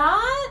you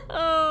got?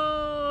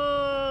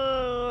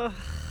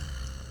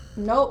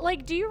 Nope.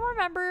 Like, do you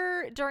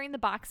remember during the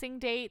boxing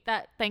date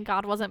that, thank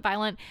God, wasn't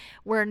violent,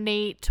 where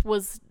Nate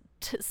was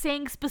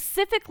saying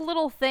specific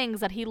little things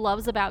that he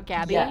loves about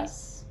Gabby?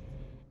 Yes.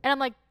 And I'm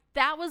like,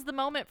 that was the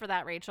moment for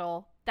that,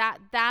 Rachel.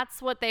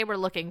 That's what they were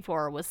looking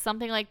for, was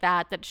something like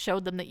that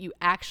showed them that you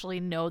actually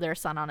know their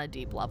son on a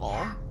deep level.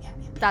 Yeah.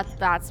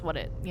 That's what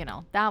it,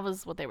 that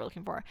was what they were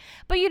looking for.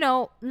 But,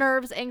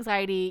 nerves,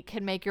 anxiety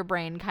can make your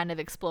brain kind of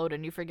explode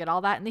and you forget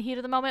all that in the heat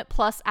of the moment.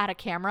 Plus, at a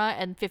camera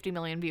and 50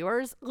 million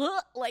viewers,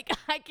 like,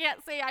 I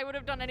can't say I would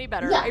have done any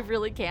better. Yeah. I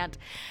really can't.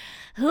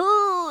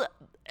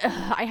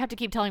 I have to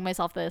keep telling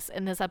myself this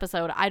in this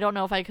episode. I don't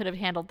know if I could have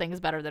handled things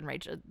better than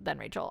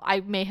Rachel. I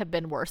may have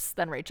been worse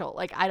than Rachel.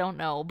 Like, I don't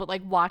know. But,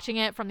 like, watching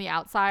it from the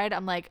outside,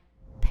 I'm like,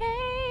 pain.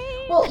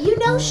 Well,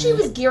 she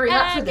was gearing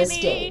up for this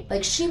date.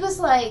 Like, she was,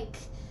 like,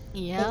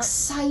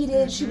 excited.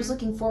 Mm-hmm. She was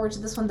looking forward to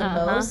this one the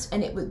most.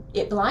 And it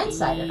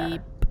blindsided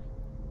her.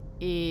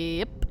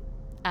 Yep.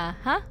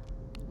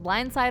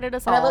 Blindsided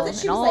us all. And I love that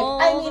she was like,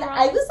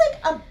 I was, like,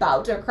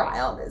 about to cry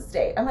on this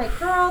date. I'm like,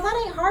 girl,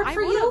 that ain't hard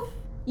for you.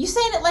 You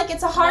saying it like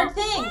it's a hard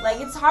thing. Like,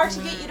 it's hard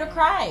to get you to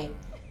cry.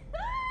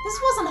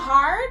 This wasn't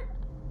hard.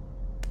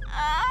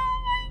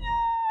 Oh, my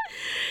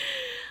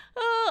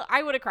God.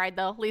 I would have cried,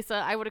 though, Lisa.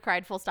 I would have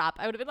cried full stop.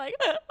 I would have been like,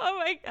 oh,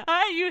 my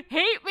God, you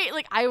hate me.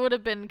 Like, I would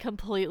have been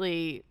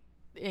completely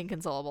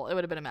inconsolable. It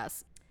would have been a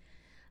mess.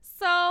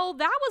 So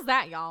that was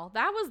that, y'all.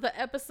 That was the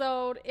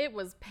episode. It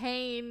was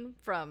pain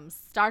from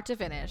start to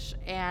finish.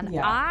 And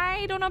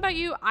I don't know about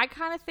you. I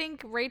kind of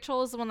think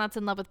Rachel is the one that's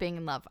in love with being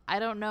in love. I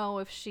don't know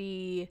if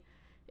she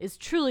is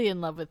truly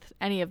in love with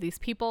any of these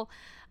people.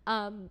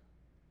 And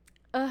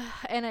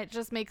it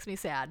just makes me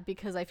sad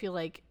because I feel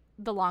like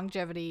the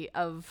longevity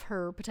of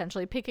her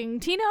potentially picking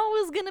Tino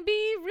is going to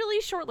be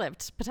really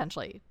short-lived,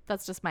 potentially.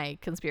 That's just my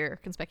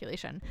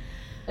speculation.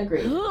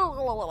 Agreed.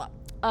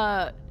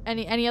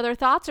 Any other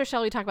thoughts, or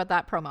shall we talk about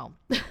that promo?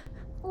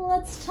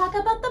 Let's talk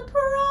about the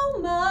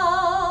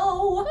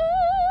promo.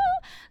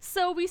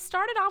 So we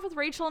started off with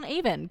Rachel and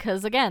Aven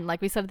because, again,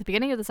 like we said at the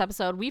beginning of this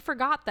episode, we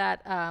forgot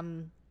that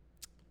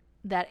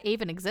that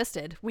Avon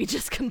existed. We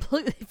just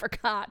completely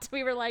forgot.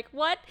 We were like,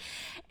 what?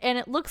 And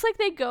it looks like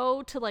they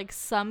go to like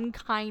some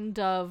kind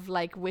of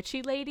like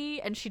witchy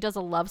lady and she does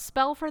a love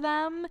spell for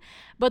them.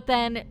 But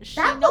then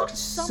that looked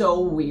so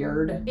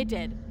weird. It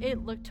did.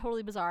 It looked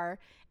totally bizarre.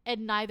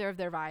 And neither of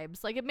their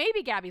vibes. Like, it may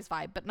be Gabby's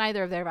vibe, but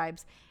neither of their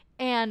vibes.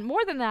 And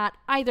more than that,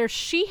 either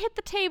she hit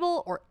the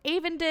table or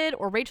Avon did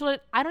or Rachel did.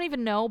 I don't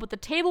even know, but the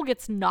table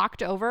gets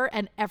knocked over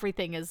and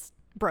everything is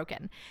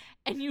broken.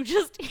 And you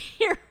just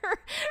hear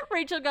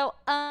Rachel go,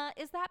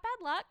 is that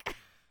bad luck?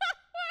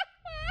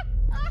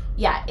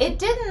 Yeah, it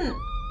didn't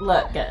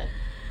look good.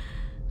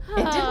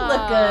 It didn't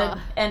look good.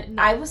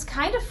 And I was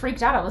kind of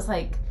freaked out. I was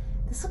like,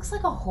 this looks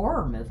like a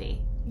horror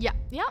movie.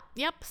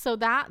 Yep. So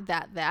that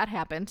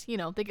happened. You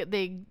know,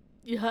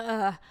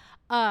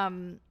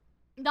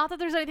 not that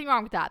there's anything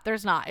wrong with that.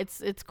 There's not.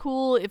 It's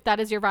cool if that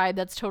is your vibe.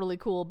 That's totally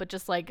cool. But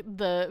just like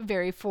the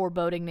very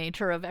foreboding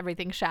nature of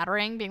everything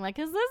shattering, being like,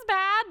 is this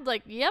bad?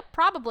 Like, yep,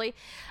 probably.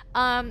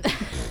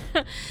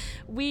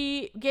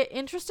 We get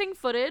interesting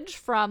footage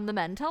from the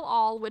Men Tell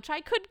All, which I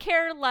could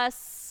care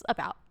less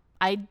about.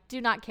 I do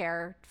not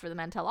care for the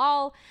Men Tell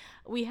All.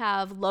 We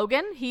have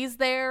Logan. He's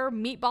there.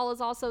 Meatball is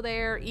also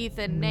there.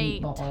 Ethan,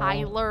 Nate,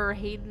 Tyler,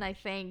 Hayden, I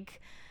think.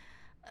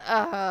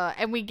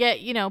 And we get,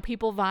 you know,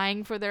 people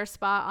vying for their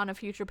spot on a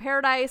future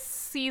Paradise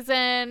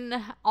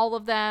season, all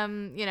of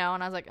them, you know,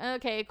 and I was like,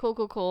 okay,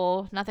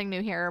 cool. Nothing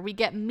new here. We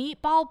get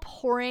Meatball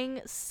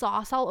pouring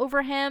sauce all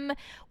over him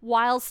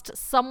whilst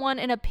someone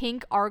in a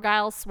pink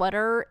Argyle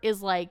sweater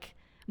is like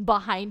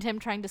behind him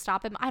trying to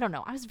stop him. I don't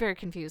know. I was very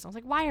confused. I was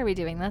like, why are we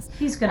doing this?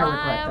 He's going to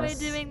regret this. Why are we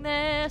doing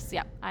this?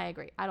 Yep, I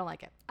agree. I don't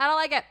like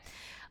it.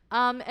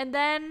 And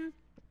then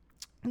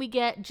we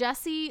get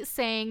Jesse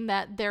saying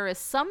that there is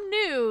some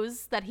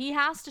news that he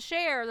has to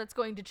share that's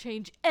going to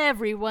change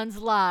everyone's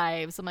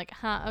lives. I'm like,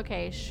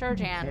 okay, sure,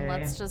 Jan. Okay.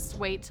 Let's just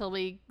wait till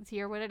we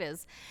hear what it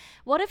is.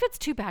 What if it's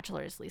two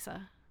bachelors,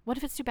 Lisa? What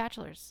if it's two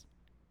bachelors?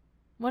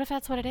 What if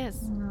that's what it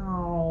is?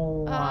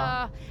 No.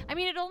 I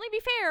mean, it'd only be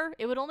fair.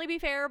 It would only be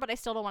fair, but I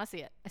still don't want to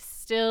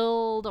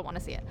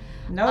see it.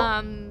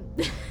 Nope.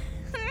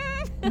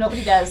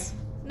 Nobody does.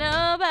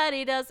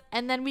 Nobody does.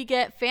 And then we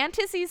get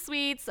Fantasy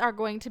Suites are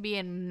going to be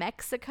in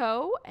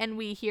Mexico. And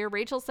we hear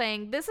Rachel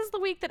saying, this is the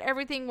week that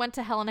everything went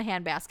to hell in a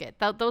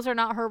handbasket. Those are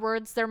not her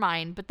words. They're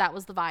mine. But that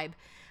was the vibe.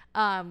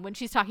 When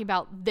she's talking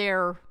about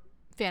their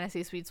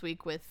Fantasy Suites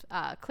week with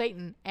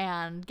Clayton.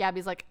 And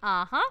Gabby's like,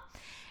 uh-huh.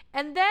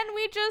 And then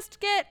we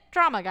just get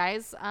drama,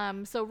 guys.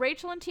 So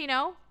Rachel and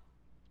Tino,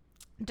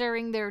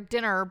 during their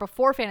dinner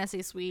before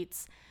Fantasy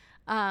Suites,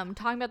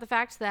 talking about the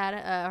fact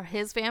that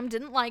his fam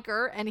didn't like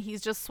her and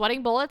he's just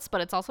sweating bullets, but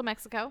it's also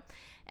Mexico.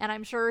 And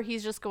I'm sure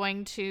he's just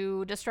going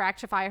to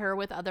distractify her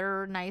with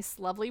other nice,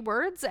 lovely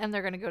words. And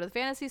they're going to go to the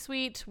fantasy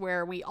suite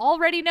where we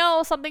already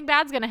know something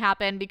bad's going to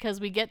happen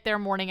because we get there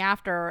morning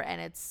after and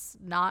it's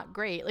not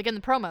great. Like in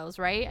the promos,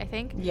 right? I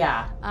think.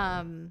 Yeah.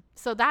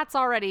 So that's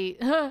already,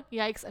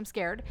 yikes, I'm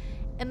scared.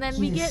 And then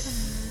we get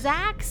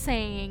Zach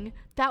saying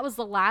that was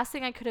the last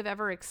thing I could have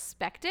ever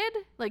expected.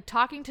 Like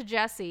talking to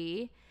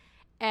Jesse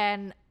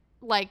and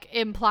like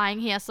implying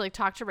he has to like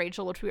talk to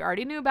Rachel, which we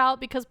already knew about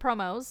because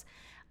promos.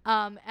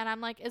 And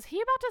I'm like, is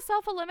he about to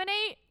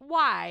self-eliminate?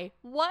 Why?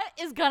 What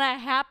is gonna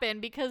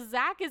happen? Because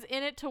Zach is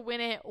in it to win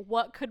it.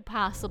 What could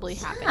possibly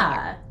happen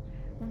here?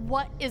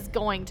 What is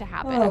going to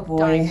happen? Oh,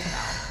 boy.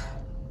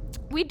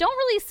 We don't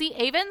really see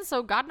Avon,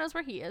 so God knows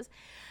where he is.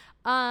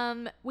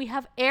 We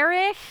have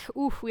Eric.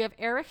 We have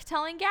Eric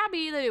telling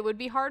Gabby that it would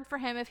be hard for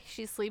him if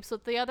she sleeps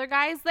with the other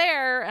guys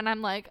there. And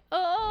I'm like,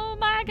 oh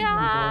my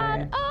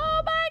God.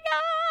 Oh my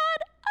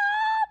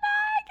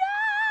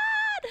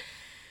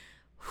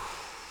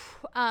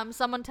God.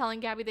 Someone telling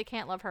Gabby they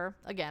can't love her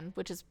again,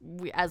 which is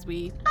as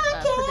we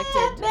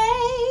predicted.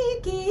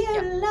 Make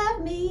you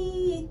love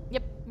me.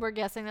 Yep, we're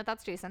guessing that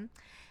that's Jason.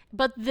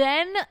 But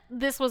then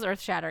this was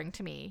earth-shattering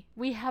to me.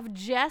 We have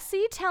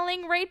Jesse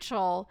telling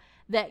Rachel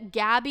that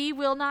Gabby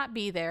will not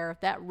be there,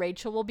 that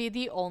Rachel will be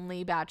the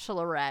only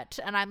bachelorette.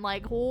 And I'm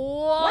like,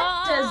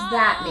 what does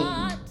that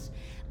mean?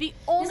 The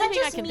only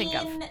thing I can think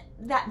of. Does that just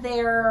mean that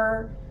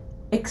they're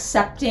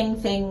accepting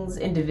things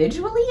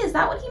individually? Is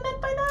that what he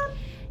meant by that?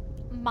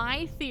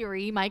 My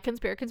theory, my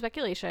conspiracy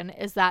speculation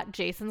is that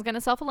Jason's going to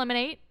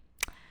self-eliminate.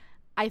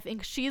 I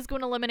think she's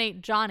going to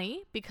eliminate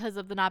Johnny because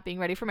of the not being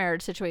ready for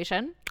marriage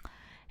situation.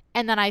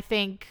 And then I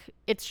think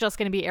it's just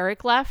going to be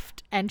Eric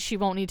left and she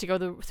won't need to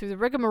go through the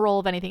rigmarole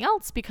of anything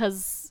else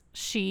because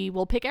she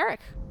will pick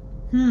Eric.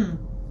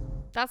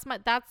 That's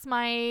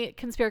my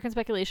conspiracy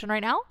speculation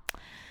right now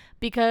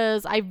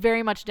because I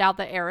very much doubt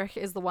that Eric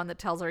is the one that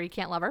tells her he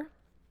can't love her.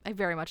 I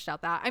very much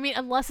doubt that. I mean,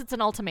 unless it's an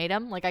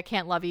ultimatum, like I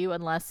can't love you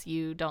unless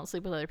you don't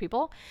sleep with other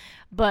people.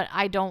 But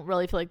I don't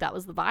really feel like that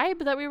was the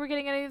vibe that we were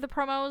getting in any of the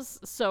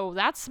promos. So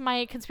that's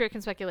my conspiracy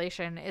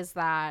speculation is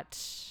that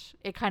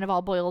it kind of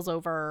all boils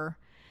over.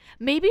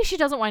 Maybe she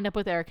doesn't wind up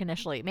with Eric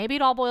initially. Maybe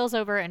it all boils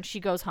over and she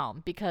goes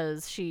home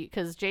because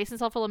Jason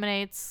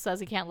self-eliminates, says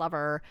he can't love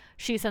her.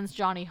 She sends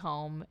Johnny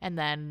home and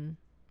then,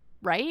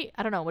 right?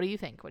 I don't know. What do you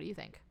think?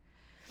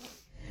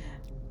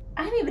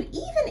 I mean, but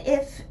even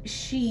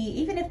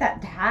if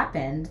that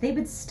happened, they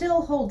would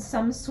still hold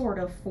some sort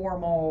of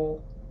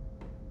formal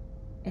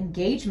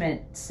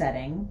engagement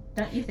setting,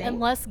 don't you think?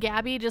 Unless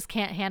Gabby just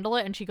can't handle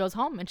it and she goes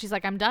home and she's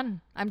like, I'm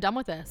done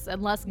with this.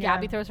 Unless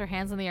Gabby throws her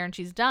hands in the air and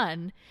she's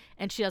done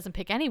and she doesn't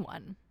pick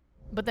anyone.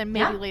 But then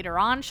maybe later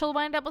on she'll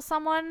wind up with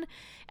someone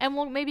and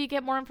we'll maybe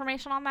get more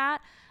information on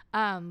that.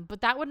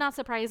 But that would not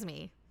surprise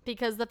me,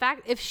 because the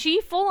fact, if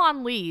she full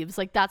on leaves,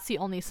 like, that's the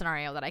only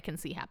scenario that I can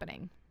see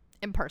happening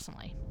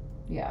impersonally.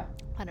 Yeah.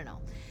 I don't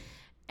know.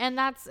 And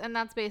that's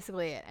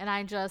basically it. And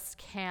I just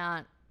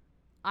can't.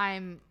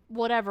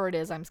 Whatever it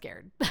is, I'm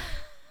scared.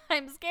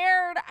 I'm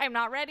scared. I'm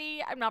not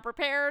ready. I'm not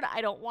prepared. I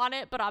don't want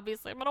it, but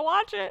obviously I'm going to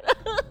watch it.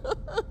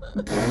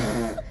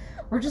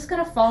 We're just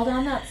going to fall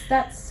down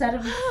that set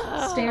of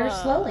stairs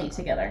slowly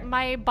together.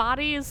 My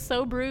body is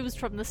so bruised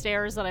from the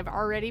stairs that I've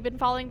already been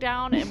falling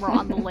down, and we're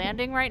on the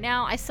landing right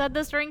now. I said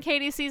this during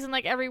Katie's season,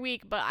 like, every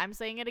week, but I'm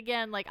saying it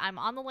again. Like, I'm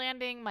on the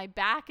landing. My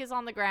back is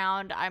on the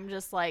ground. I'm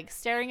just, like,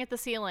 staring at the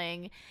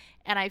ceiling,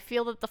 and I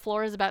feel that the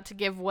floor is about to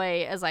give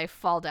way as I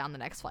fall down the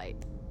next flight.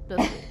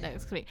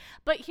 Next week.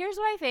 But here's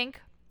what I think.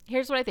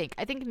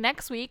 I think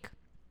next week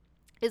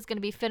is going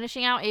to be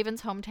finishing out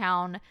Avon's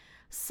hometown,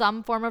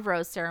 some form of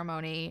rose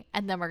ceremony,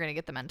 and then we're going to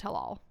get the men tell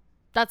all.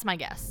 That's my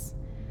guess.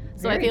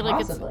 So I feel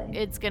like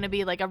it's going to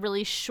be like a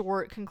really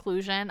short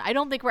conclusion. I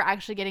don't think we're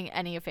actually getting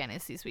any of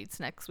Fantasy Suites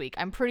next week.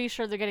 I'm pretty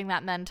sure they're getting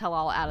that men tell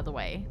all out of the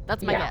way.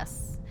 That's my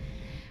guess.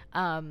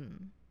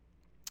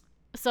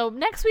 So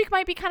next week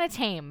might be kind of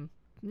tame.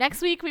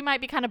 Next week we might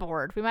be kind of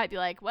bored. We might be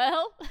like,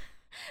 well,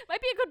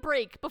 might be a good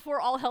break before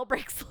all hell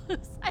breaks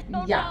loose. I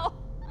don't know.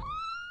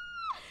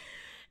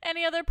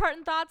 Any other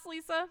parting thoughts,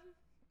 Lisa?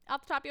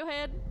 Off the top of your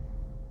head?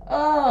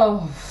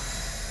 Oh.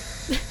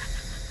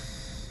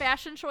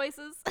 Fashion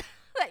choices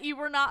that you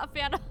were not a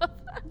fan of?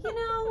 You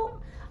know,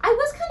 I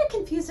was kind of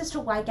confused as to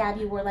why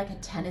Gabby wore like a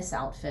tennis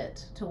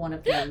outfit to one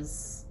of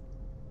those.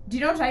 Do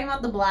you know what I'm talking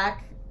about? The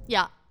black?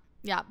 Yeah.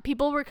 Yeah.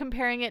 People were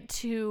comparing it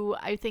to,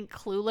 I think,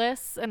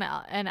 Clueless,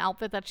 an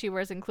outfit that she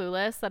wears in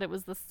Clueless, that it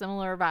was the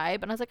similar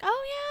vibe. And I was like,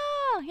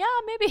 oh, yeah,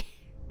 maybe.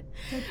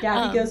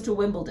 Gabby goes to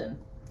Wimbledon.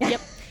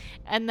 Yep.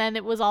 And then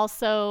it was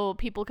also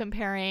people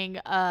comparing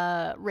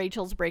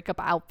Rachel's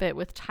breakup outfit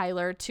with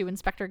Tyler to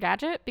Inspector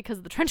Gadget because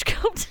of the trench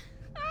coat.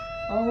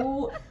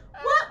 Oh,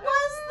 what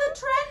was the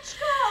trench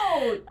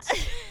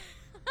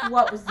coat?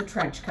 What was the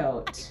trench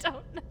coat? I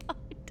don't know.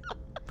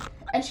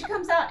 And she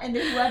comes out, and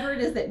whoever it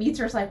is that meets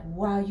her is like,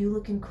 wow, you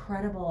look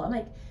incredible. I'm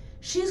like,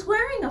 she's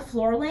wearing a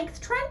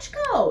floor-length trench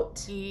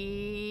coat.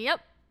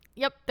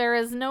 Yep, there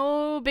is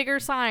no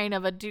bigger sign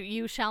of a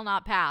you shall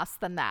not pass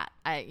than that.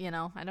 I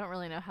don't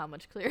really know how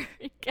much clearer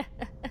it gets.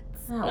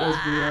 That was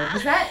weird.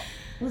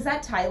 Was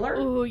that Tyler?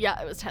 Oh,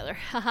 yeah, it was Tyler.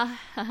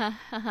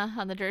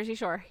 On the Jersey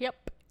Shore. Yep.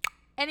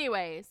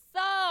 Anyway,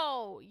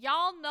 so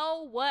y'all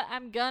know what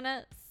I'm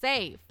gonna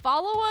say.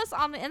 Follow us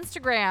on the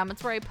Instagram.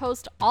 It's where I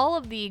post all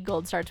of the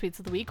Gold Star tweets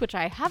of the week, which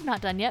I have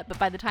not done yet, but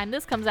by the time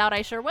this comes out,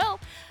 I sure will.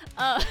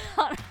 On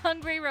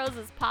Hungry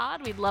Roses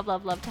Pod. We'd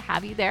love to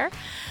have you there.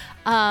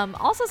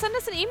 Also send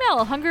us an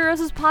email,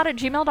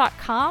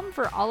 hungryrosespod@gmail.com,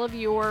 for all of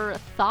your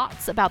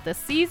thoughts about this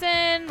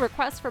season,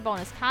 requests for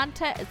bonus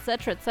content,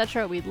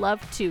 etc. We'd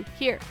love to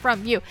hear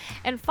from you.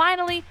 And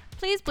finally,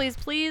 please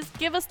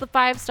give us the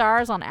 5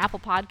 stars on Apple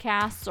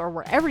Podcasts or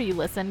wherever you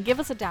listen. Give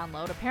us a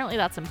download. Apparently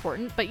that's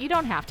important, but you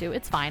don't have to.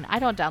 It's fine. I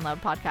don't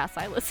download podcasts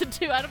I listen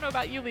to. I don't know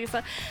about you,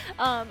 Lisa.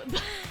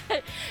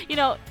 But,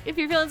 if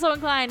you're feeling so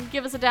inclined,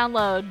 give us a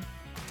download.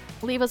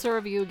 Leave us a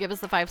review. Give us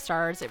the 5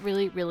 stars. It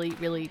really, really,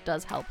 really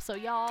does help. So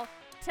y'all,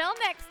 till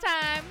next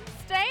time,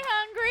 stay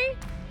hungry.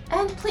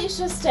 And please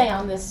just stay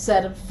on this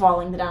set of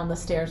falling down the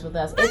stairs with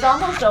us. It's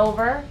almost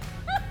over.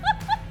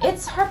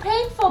 It's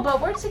painful,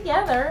 but we're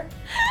together.